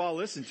that, so I'll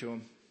listen to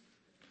him.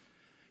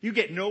 You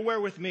get nowhere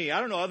with me.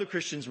 I don't know, other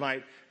Christians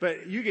might,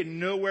 but you get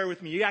nowhere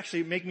with me. You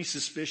actually make me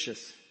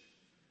suspicious.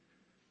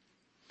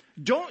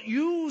 Don't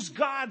use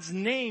God's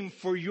name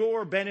for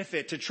your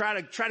benefit, to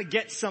try to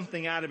get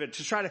something out of it,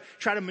 to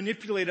try to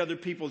manipulate other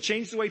people,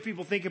 change the way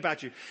people think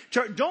about you.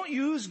 Don't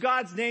use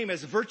God's name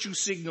as virtue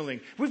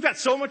signaling. We've got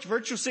so much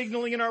virtue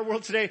signaling in our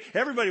world today.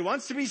 Everybody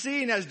wants to be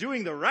seen as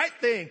doing the right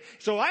thing.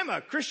 So I'm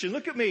a Christian.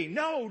 Look at me.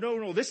 No.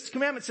 This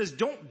commandment says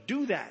don't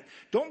do that.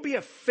 Don't be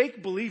a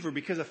fake believer,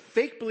 because a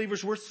fake believer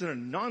is worse than a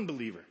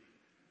non-believer.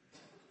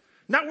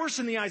 Not worse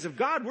in the eyes of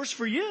God, worse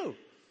for you.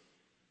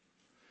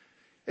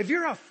 If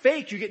you're a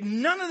fake, you get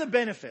none of the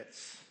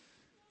benefits.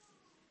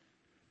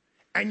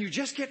 And you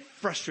just get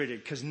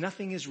frustrated because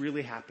nothing is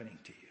really happening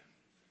to you.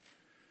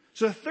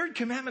 So the third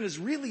commandment is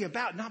really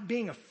about not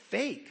being a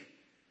fake.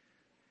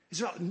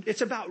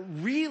 It's about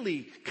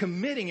really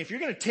committing. If you're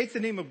going to take the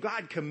name of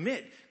God,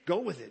 commit. Go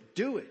with it.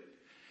 Do it.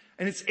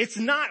 And it's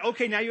not,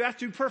 okay, now you have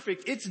to be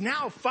perfect. It's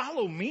now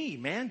follow me,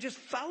 man. Just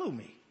follow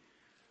me.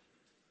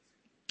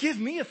 Give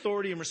me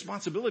authority and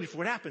responsibility for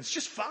what happens.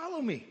 Just follow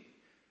me.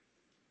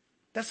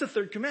 That's the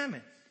third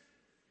commandment.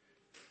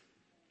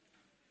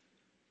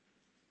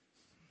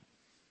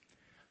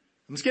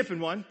 I'm skipping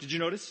one. Did you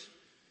notice?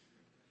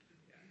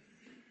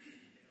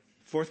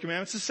 Fourth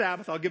commandment's the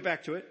Sabbath. I'll get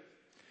back to it.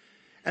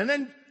 And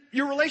then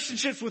your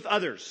relationships with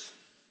others.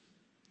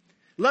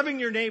 Loving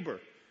your neighbor.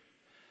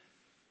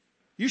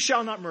 You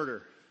shall not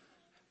murder.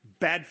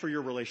 Bad for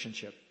your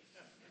relationship.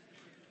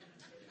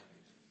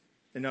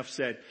 Enough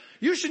said.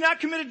 You should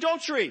not commit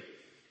adultery.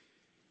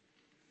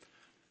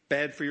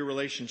 Bad for your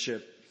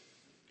relationship.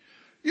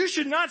 You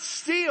should not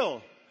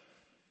steal.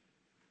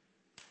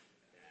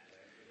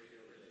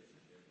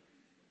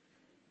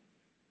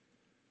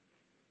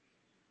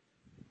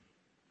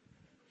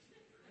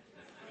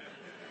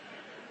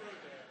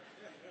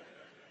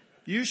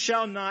 You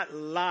shall not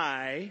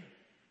lie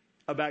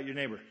about your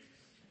neighbor.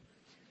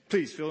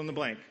 Please fill in the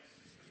blank.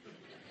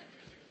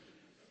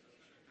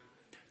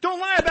 Don't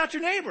lie about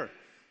your neighbor.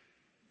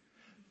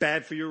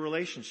 Bad for your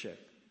relationship.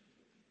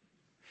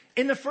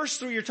 In the first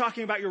three, you're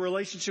talking about your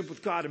relationship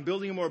with God and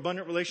building a more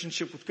abundant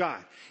relationship with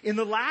God. In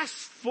the last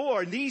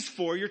four, these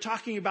four, you're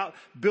talking about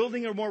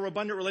building a more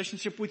abundant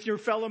relationship with your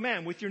fellow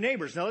man, with your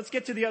neighbors. Now let's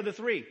get to the other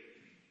three.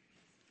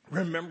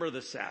 Remember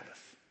the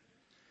Sabbath.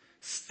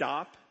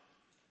 Stop,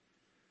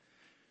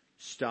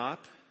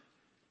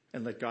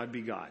 and let God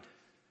be God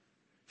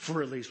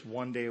for at least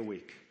one day a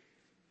week.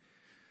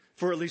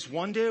 For at least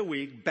one day a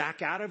week,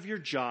 back out of your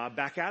job,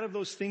 back out of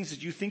those things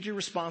that you think you're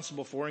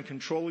responsible for and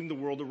controlling the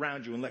world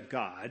around you, and let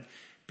God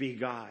be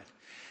God.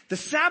 The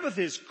Sabbath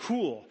is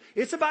cool.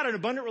 It's about an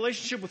abundant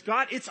relationship with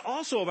God. It's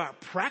also about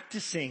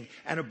practicing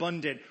an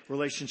abundant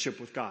relationship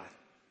with God.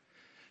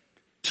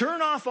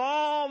 Turn off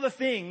all the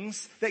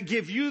things that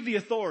give you the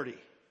authority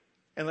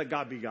and let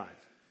God be God.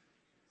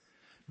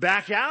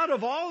 Back out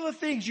of all the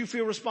things you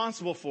feel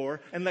responsible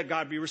for and let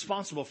God be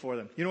responsible for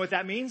them. You know what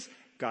that means?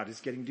 God is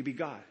getting to be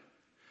God.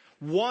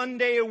 One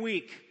day a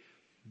week,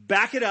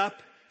 back it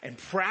up and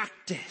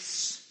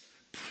practice.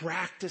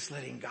 Practice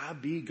letting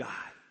God be God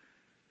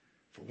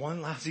for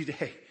one lousy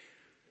day.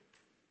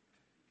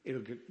 It'll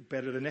get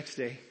better the next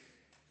day.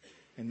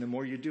 And the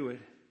more you do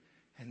it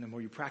and the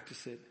more you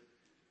practice it,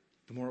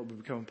 the more it will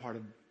become part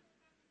of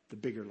the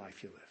bigger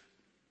life you live.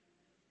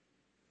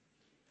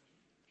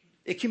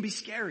 It can be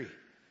scary.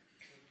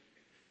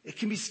 It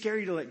can be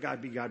scary to let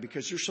God be God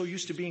because you're so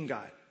used to being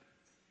God.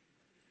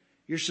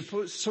 You're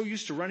so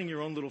used to running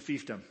your own little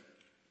fiefdom.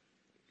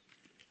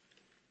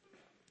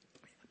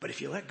 But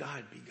if you let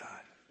God be God,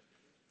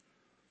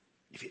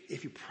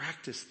 if you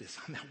practice this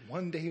on that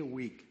one day a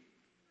week,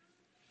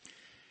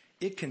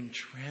 it can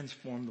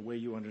transform the way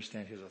you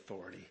understand His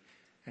authority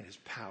and His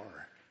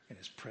power and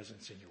His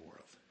presence in your world.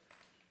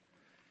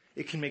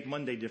 It can make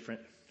Monday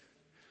different.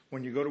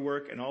 When you go to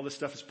work and all this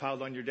stuff is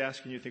piled on your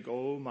desk and you think,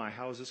 oh my,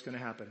 how is this going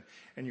to happen?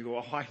 And you go,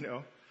 oh, I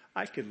know.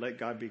 I could let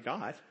God be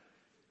God.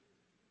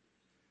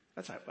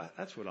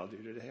 That's what I'll do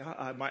today.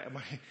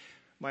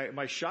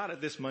 My shot at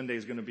this Monday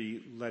is going to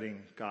be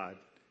letting God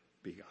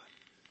be God.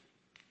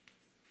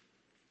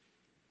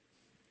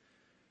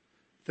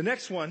 The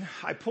next one,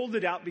 I pulled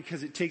it out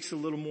because it takes a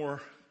little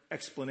more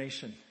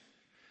explanation.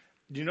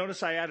 Do you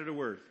notice I added a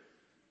word?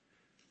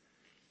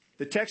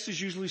 The text is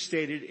usually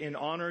stated in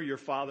honor your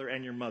father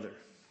and your mother.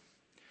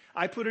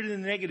 I put it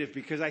in the negative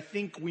because I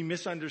think we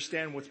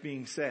misunderstand what's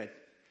being said.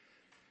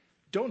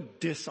 Don't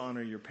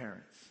dishonor your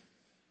parents.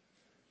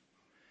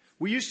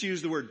 We used to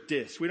use the word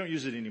dis. We don't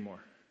use it anymore.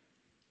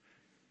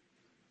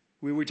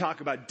 We talk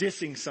about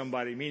dissing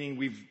somebody, meaning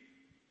we've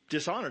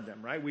dishonored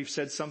them, right? We've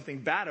said something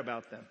bad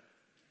about them.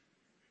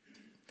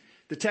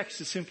 The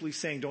text is simply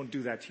saying, don't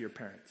do that to your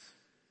parents.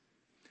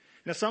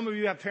 Now, some of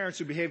you have parents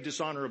who behave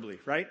dishonorably,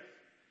 right?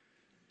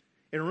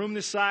 In a room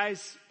this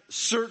size,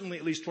 certainly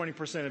at least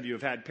 20% of you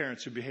have had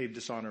parents who behave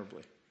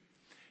dishonorably.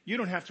 You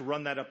don't have to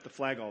run that up the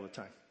flag all the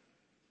time.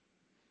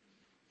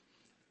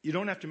 You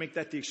don't have to make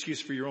that the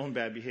excuse for your own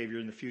bad behavior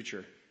in the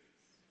future.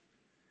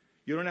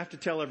 You don't have to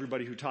tell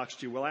everybody who talks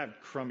to you, well, I have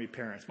crummy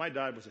parents. My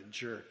dad was a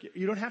jerk.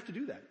 You don't have to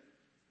do that.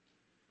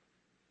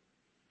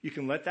 You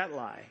can let that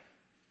lie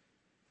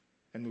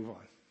and move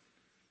on.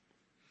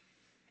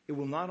 It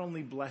will not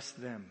only bless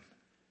them,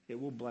 it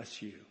will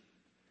bless you.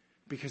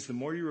 Because the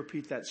more you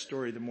repeat that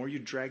story, the more you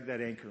drag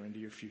that anchor into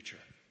your future.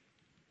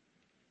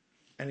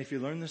 And if you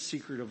learn the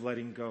secret of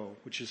letting go,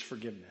 which is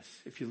forgiveness,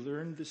 if you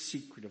learn the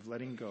secret of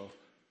letting go,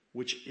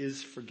 which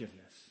is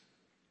forgiveness,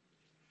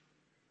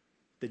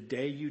 the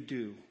day you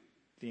do,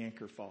 the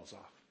anchor falls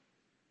off.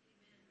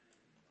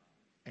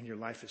 And your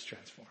life is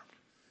transformed.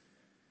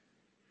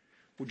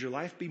 Would your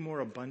life be more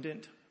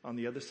abundant on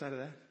the other side of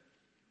that?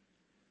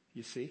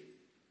 You see?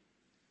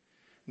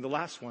 And the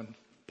last one,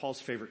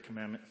 Paul's favorite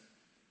commandment.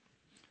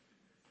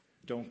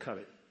 Don't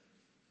covet.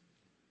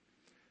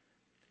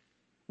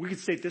 We could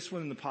state this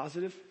one in the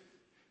positive.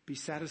 Be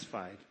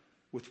satisfied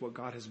with what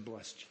God has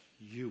blessed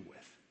you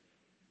with.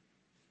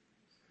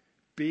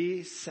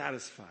 Be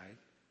satisfied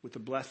with the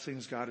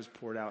blessings God has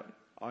poured out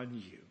on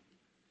you.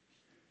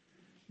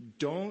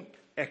 Don't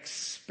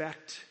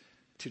expect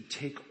to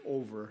take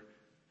over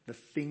the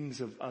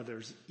things of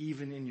others,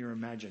 even in your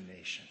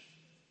imagination.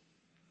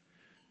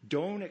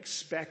 Don't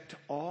expect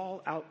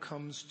all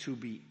outcomes to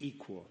be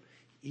equal,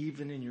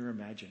 even in your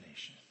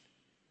imagination.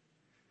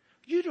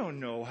 You don't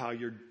know how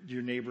your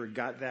neighbor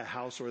got that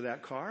house or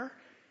that car.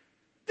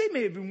 They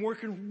may have been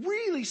working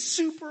really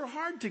super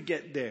hard to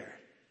get there.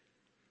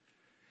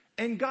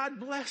 And God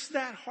bless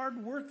that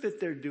hard work that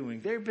they're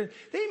doing.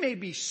 They may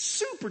be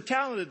super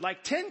talented,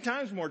 like 10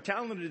 times more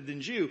talented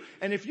than you.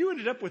 And if you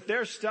ended up with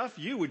their stuff,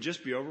 you would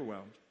just be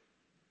overwhelmed.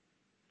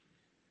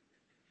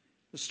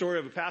 The story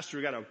of a pastor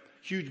who got a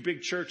huge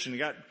big church,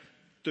 and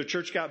the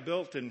church got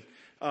built, and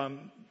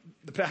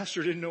the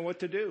pastor didn't know what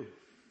to do.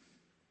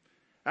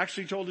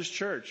 Actually told his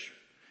church,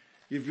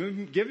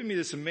 you've given me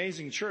this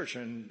amazing church,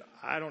 and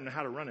I don't know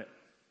how to run it.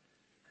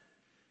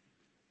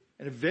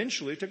 And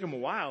eventually, it took him a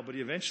while, but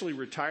he eventually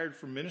retired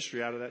from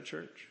ministry out of that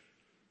church.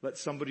 Let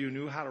somebody who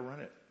knew how to run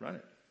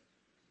it.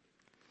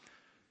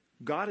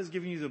 God has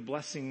given you the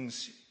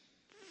blessings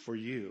for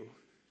you.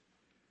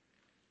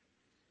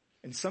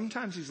 And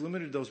sometimes He's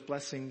limited those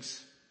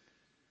blessings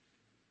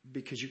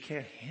because you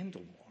can't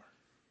handle more.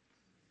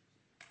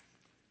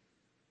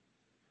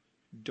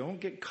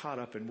 Don't get caught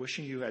up in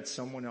wishing you had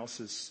someone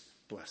else's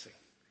blessing.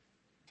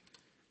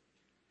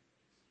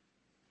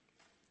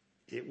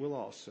 It will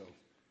also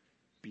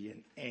be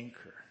an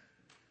anchor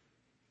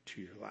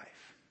to your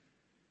life.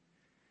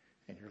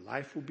 And your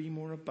life will be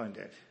more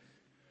abundant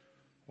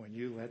when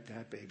you let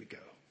that baby go.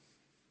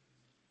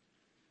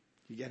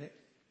 You get it?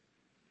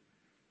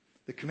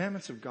 The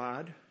commandments of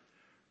God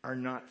are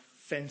not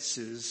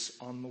fences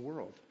on the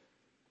world.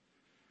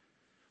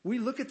 We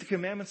look at the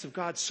commandments of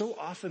God so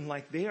often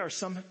like they are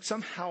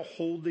somehow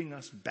holding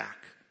us back.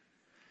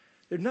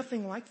 They're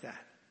nothing like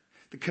that.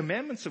 The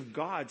commandments of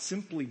God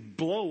simply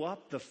blow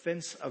up the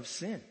fence of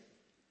sin.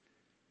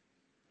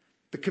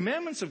 The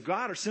commandments of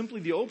God are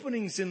simply the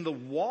openings in the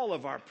wall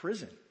of our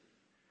prison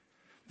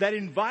that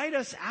invite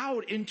us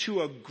out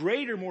into a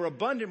greater, more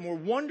abundant, more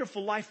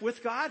wonderful life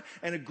with God,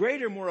 and a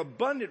greater, more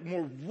abundant,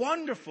 more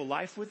wonderful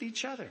life with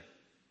each other.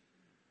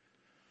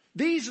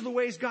 These are the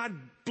ways God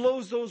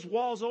blows those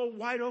walls all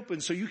wide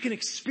open so you can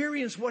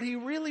experience what He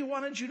really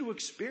wanted you to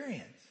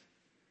experience.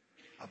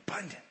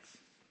 Abundance.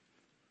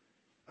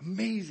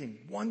 Amazing,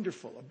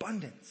 wonderful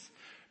abundance.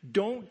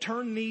 Don't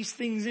turn these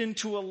things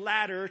into a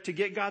ladder to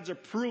get God's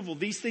approval.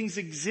 These things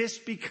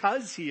exist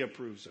because He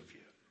approves of you.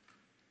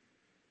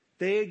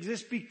 They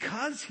exist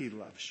because He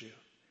loves you.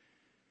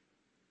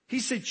 He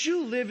said,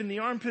 you live in the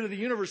armpit of the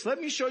universe. Let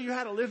me show you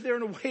how to live there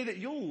in a way that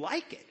you'll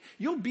like it.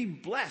 You'll be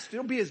blessed.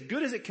 It'll be as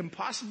good as it can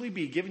possibly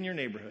be given your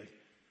neighborhood.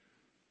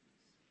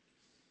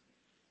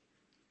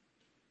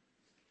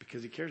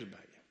 Because He cares about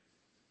you.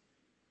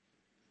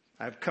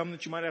 I have come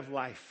that you might have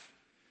life.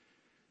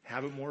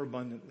 Have it more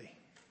abundantly.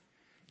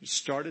 He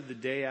started the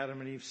day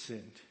Adam and Eve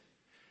sinned.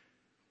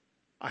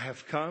 I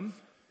have come,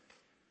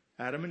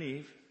 Adam and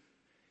Eve,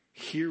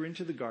 here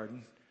into the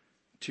garden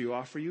to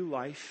offer you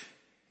life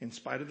in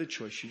spite of the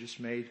choice you just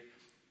made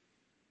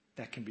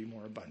that can be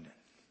more abundant.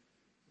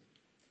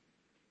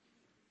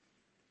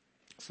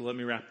 So let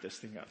me wrap this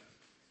thing up.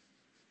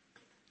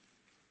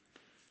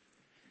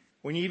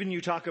 When you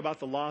talk about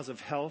the laws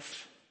of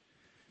health,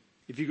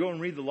 if you go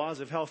and read the laws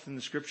of health in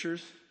the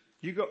scriptures,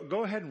 you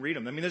go ahead and read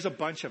them. I mean, there's a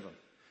bunch of them.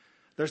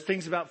 There's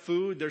things about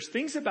food. There's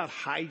things about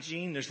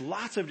hygiene. There's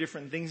lots of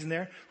different things in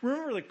there.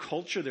 Remember the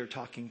culture they're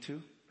talking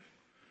to.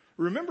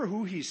 Remember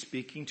who he's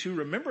speaking to.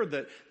 Remember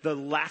the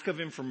lack of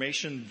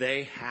information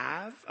they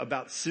have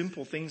about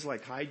simple things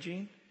like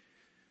hygiene.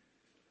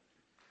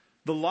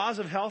 The laws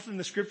of health in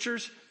the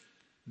scriptures,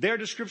 they're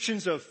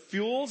descriptions of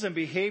fuels and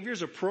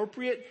behaviors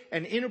appropriate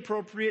and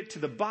inappropriate to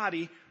the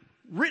body,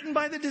 written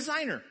by the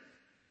designer.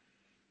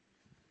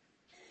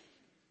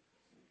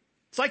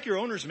 It's like your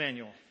owner's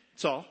manual.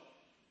 That's all.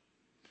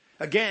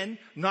 Again,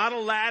 not a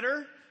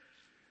ladder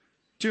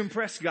to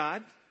impress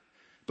God,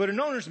 but an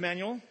owner's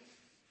manual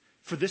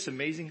for this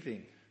amazing thing.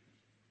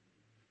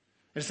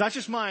 And it's not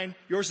just mine.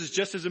 Yours is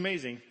just as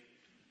amazing.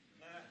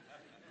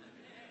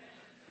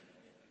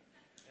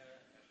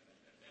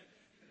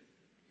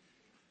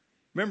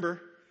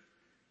 Remember,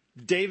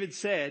 David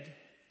said,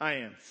 I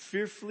am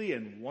fearfully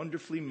and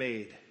wonderfully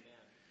made,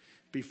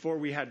 before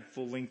we had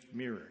full-length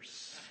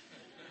mirrors.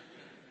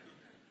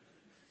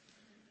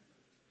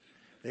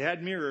 They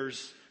had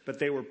mirrors, but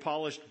they were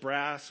polished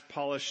brass,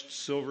 polished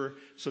silver,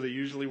 so they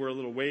usually were a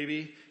little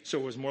wavy, so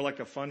it was more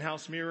like a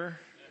funhouse mirror.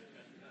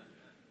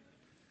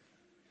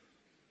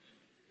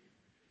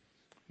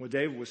 What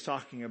David was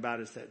talking about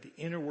is that the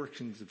inner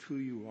workings of who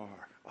you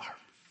are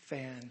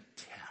fantastic.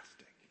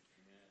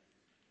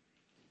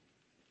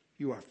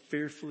 You are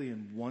fearfully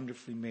and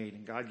wonderfully made,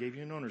 and God gave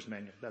you an owner's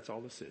manual. That's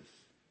all this is.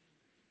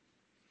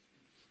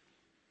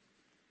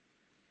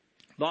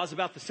 Laws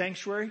about the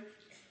sanctuary.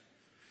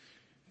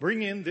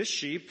 Bring in this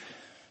sheep,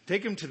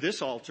 take him to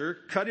this altar,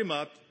 cut him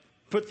up,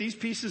 put these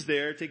pieces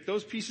there, take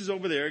those pieces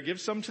over there, give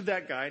some to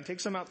that guy, and take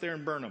some out there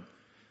and burn them.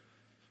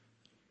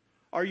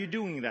 Are you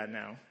doing that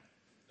now?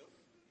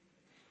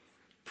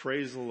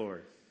 Praise the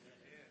Lord.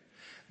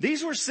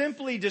 These were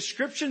simply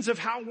descriptions of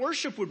how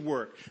worship would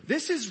work.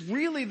 This is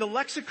really the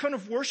lexicon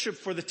of worship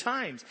for the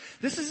times.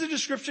 This is a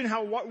description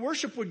how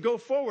worship would go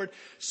forward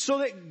so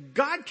that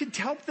God could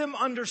help them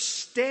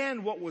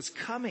understand what was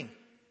coming.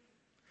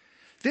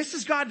 This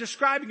is God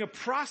describing a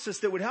process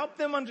that would help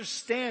them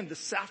understand the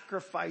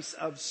sacrifice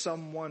of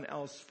someone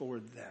else for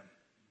them.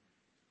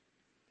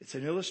 It's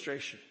an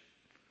illustration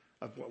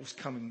of what was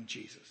coming in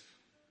Jesus.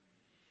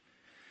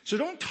 So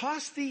don't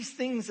toss these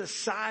things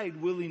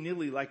aside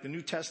willy-nilly like the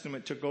New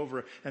Testament took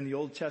over and the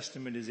Old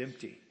Testament is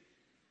empty.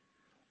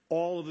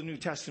 All of the New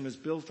Testament is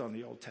built on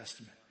the Old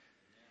Testament.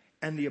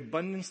 And the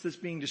abundance that's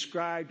being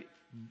described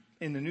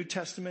in the New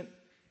Testament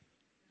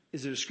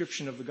is a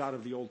description of the God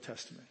of the Old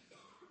Testament.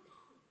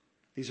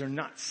 These are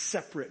not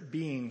separate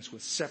beings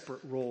with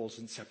separate roles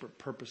and separate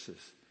purposes.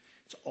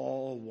 It's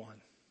all one.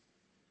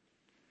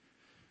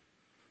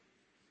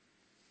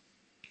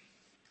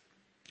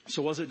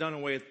 So was it done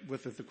away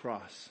with at the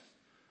cross?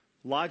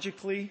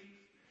 Logically,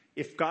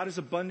 if God is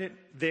abundant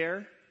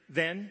there,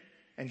 then,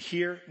 and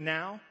here,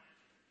 now,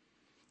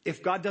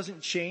 if God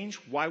doesn't change,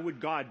 why would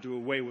God do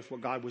away with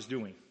what God was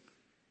doing?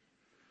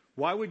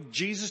 Why would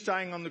Jesus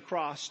dying on the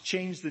cross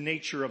change the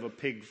nature of a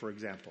pig, for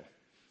example?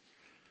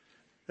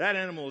 That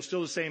animal is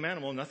still the same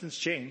animal. Nothing's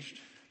changed.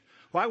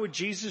 Why would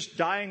Jesus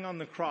dying on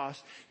the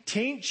cross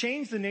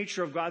change the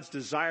nature of God's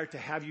desire to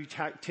have you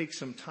take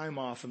some time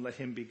off and let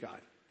him be God?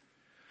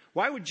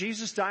 Why would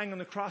Jesus dying on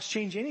the cross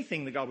change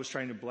anything that God was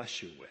trying to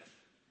bless you with?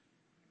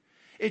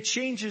 It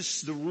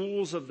changes the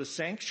rules of the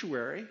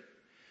sanctuary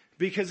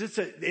because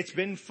it's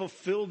been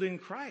fulfilled in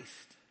Christ.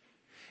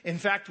 In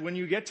fact, when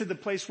you get to the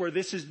place where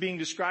this is being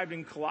described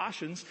in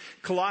Colossians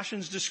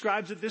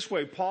describes it this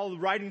way. Paul,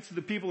 writing to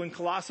the people in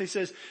Colossae,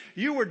 says,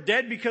 you were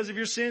dead because of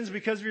your sins,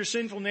 because of your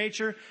sinful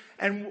nature,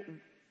 and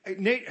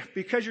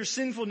because your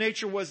sinful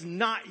nature was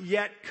not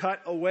yet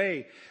cut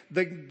away.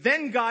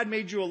 Then God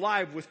made you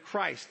alive with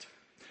Christ.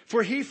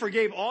 For he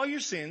forgave all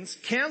your sins,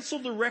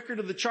 canceled the record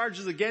of the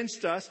charges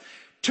against us,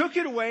 took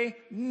it away,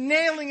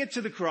 nailing it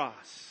to the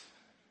cross.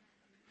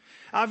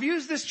 I've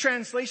used this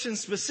translation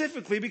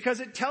specifically because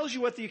it tells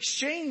you what the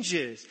exchange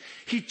is.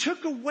 He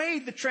took away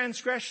the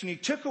transgression. He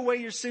took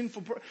away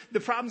the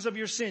problems of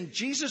your sin.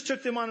 Jesus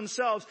took them on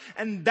himself,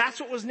 and that's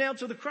what was nailed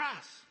to the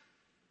cross.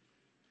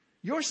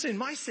 Your sin,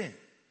 my sin.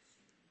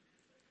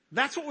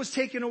 That's what was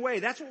taken away.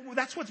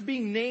 That's what's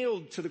being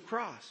nailed to the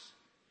cross.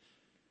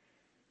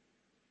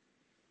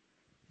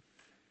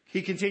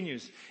 He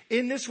continues,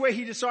 in this way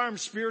he disarmed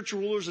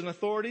spiritual rulers and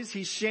authorities.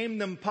 He shamed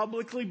them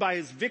publicly by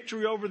his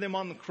victory over them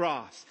on the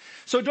cross.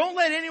 So don't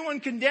let anyone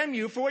condemn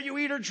you for what you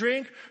eat or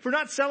drink, for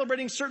not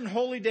celebrating certain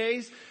holy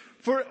days,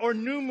 or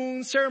new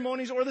moon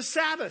ceremonies, or the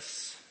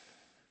Sabbaths.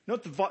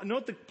 Note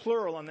the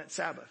plural on that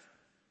Sabbath.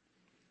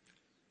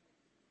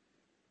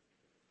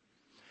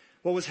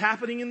 What was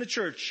happening in the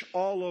church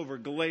all over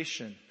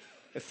Galatian,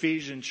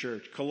 Ephesian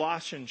church,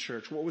 Colossian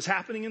church, what was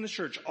happening in the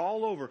church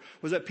all over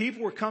was that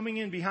people were coming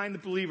in behind the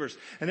believers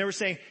and they were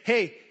saying,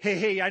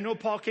 hey, I know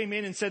Paul came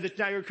in and said that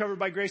now you're covered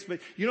by grace,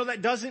 but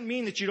that doesn't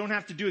mean that you don't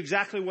have to do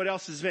exactly what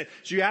else is meant.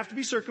 So you have to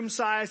be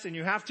circumcised and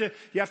you have to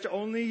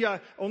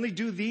only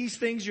do these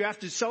things. You have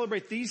to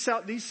celebrate these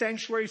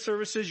sanctuary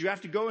services. You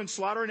have to go and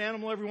slaughter an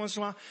animal every once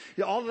in a while.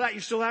 All of that you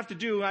still have to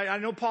do. I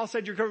know Paul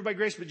said you're covered by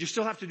grace, but you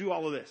still have to do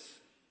all of this.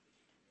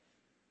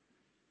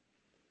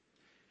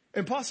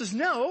 And Paul says,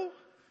 no.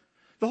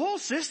 The whole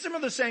system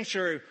of the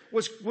sanctuary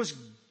was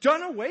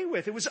done away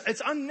with.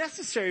 It's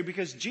unnecessary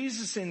because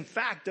Jesus, in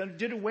fact,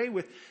 did away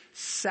with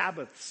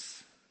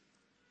Sabbaths.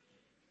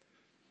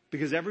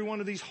 Because every one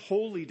of these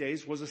holy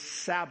days was a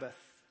Sabbath.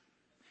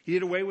 He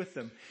did away with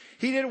them.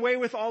 He did away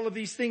with all of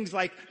these things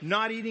like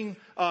not eating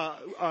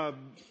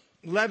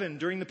leaven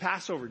during the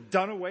Passover.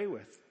 Done away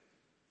with.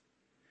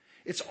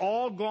 It's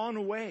all gone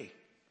away.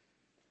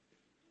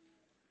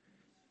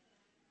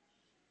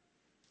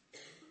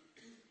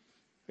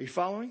 Are you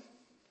following?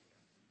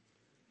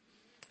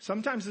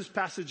 Sometimes this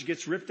passage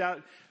gets ripped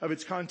out of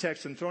its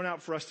context and thrown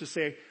out for us to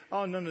say,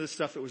 oh, none of this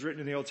stuff that was written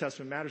in the Old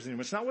Testament matters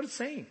anymore. It's not what it's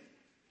saying.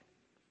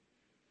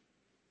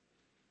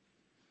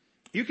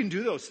 You can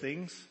do those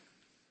things.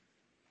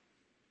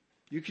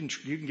 You can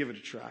give it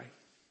a try.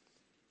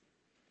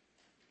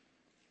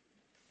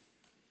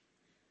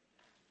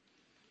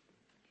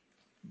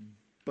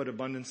 But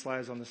abundance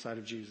lies on the side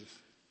of Jesus.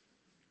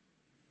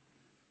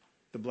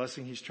 The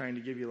blessing he's trying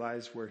to give you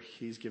lies where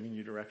he's giving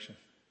you direction.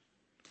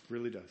 It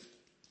really does.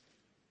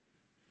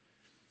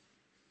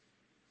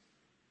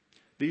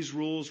 These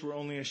rules were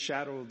only a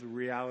shadow of the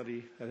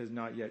reality that has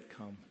not yet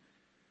come.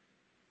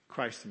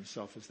 Christ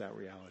himself is that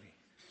reality.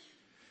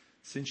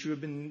 Since you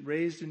have been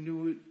raised to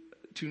new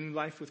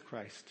life with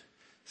Christ,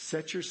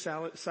 set your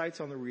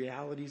sights on the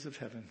realities of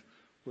heaven,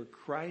 where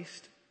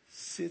Christ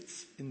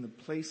sits in the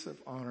place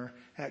of honor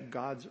at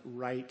God's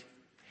right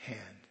hand.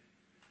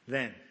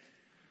 Then,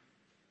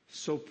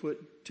 so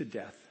put to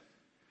death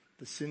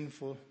the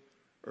sinful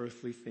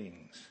earthly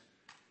things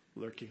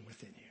lurking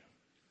within you.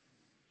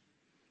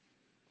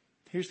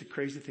 Here's the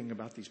crazy thing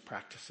about these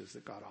practices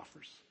that God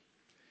offers.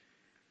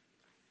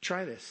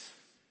 Try this.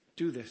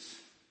 Do this.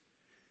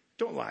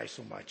 Don't lie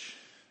so much.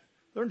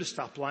 Learn to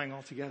stop lying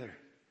altogether.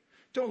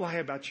 Don't lie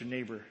about your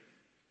neighbor.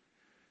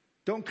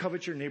 Don't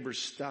covet your neighbor's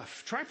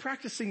stuff. Try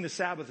practicing the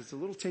Sabbath. It's a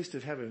little taste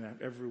of heaven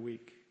every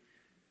week.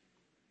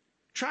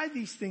 Try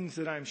these things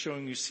that I'm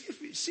showing you.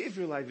 See if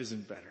your life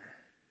isn't better.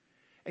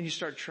 And you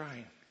start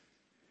trying.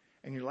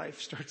 And your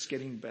life starts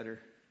getting better.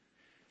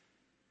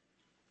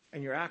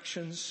 And your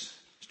actions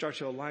start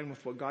to align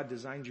with what God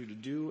designed you to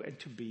do and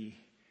to be.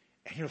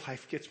 And your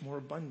life gets more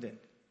abundant.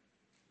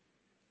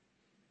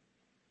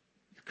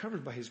 You're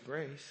covered by his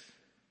grace.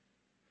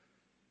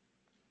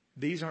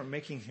 These aren't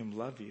making him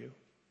love you.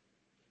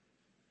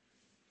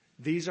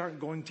 These aren't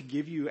going to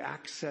give you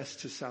access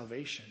to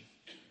salvation.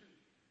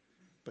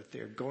 But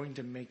they're going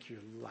to make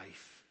your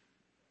life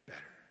better.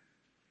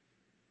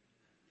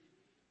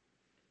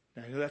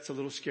 Now, I know that's a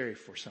little scary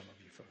for some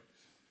of you folks.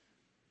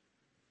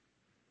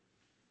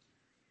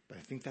 But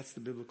I think that's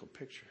the biblical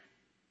picture.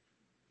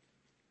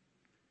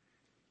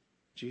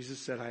 Jesus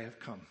said, I have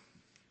come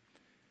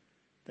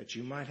that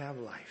you might have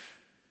life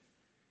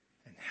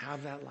and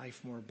have that life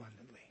more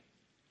abundantly.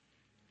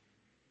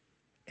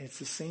 And it's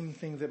the same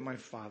thing that my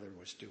Father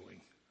was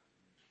doing.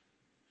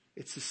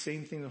 It's the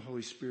same thing the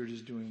Holy Spirit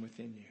is doing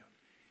within you.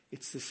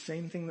 It's the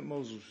same thing that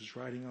Moses was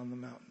writing on the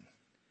mountain.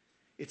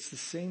 It's the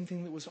same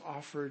thing that was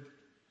offered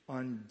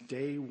on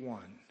day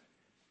one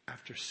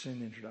after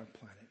sin entered our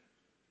planet.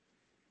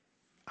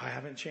 I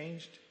haven't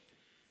changed.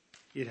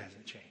 It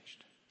hasn't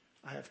changed.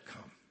 I have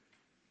come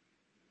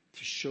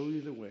to show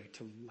you the way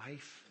to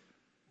life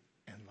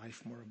and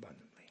life more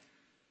abundantly.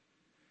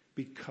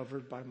 Be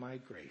covered by my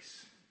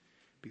grace.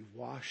 Be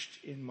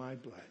washed in my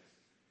blood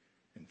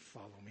and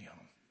follow me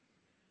home.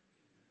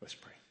 Let's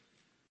pray.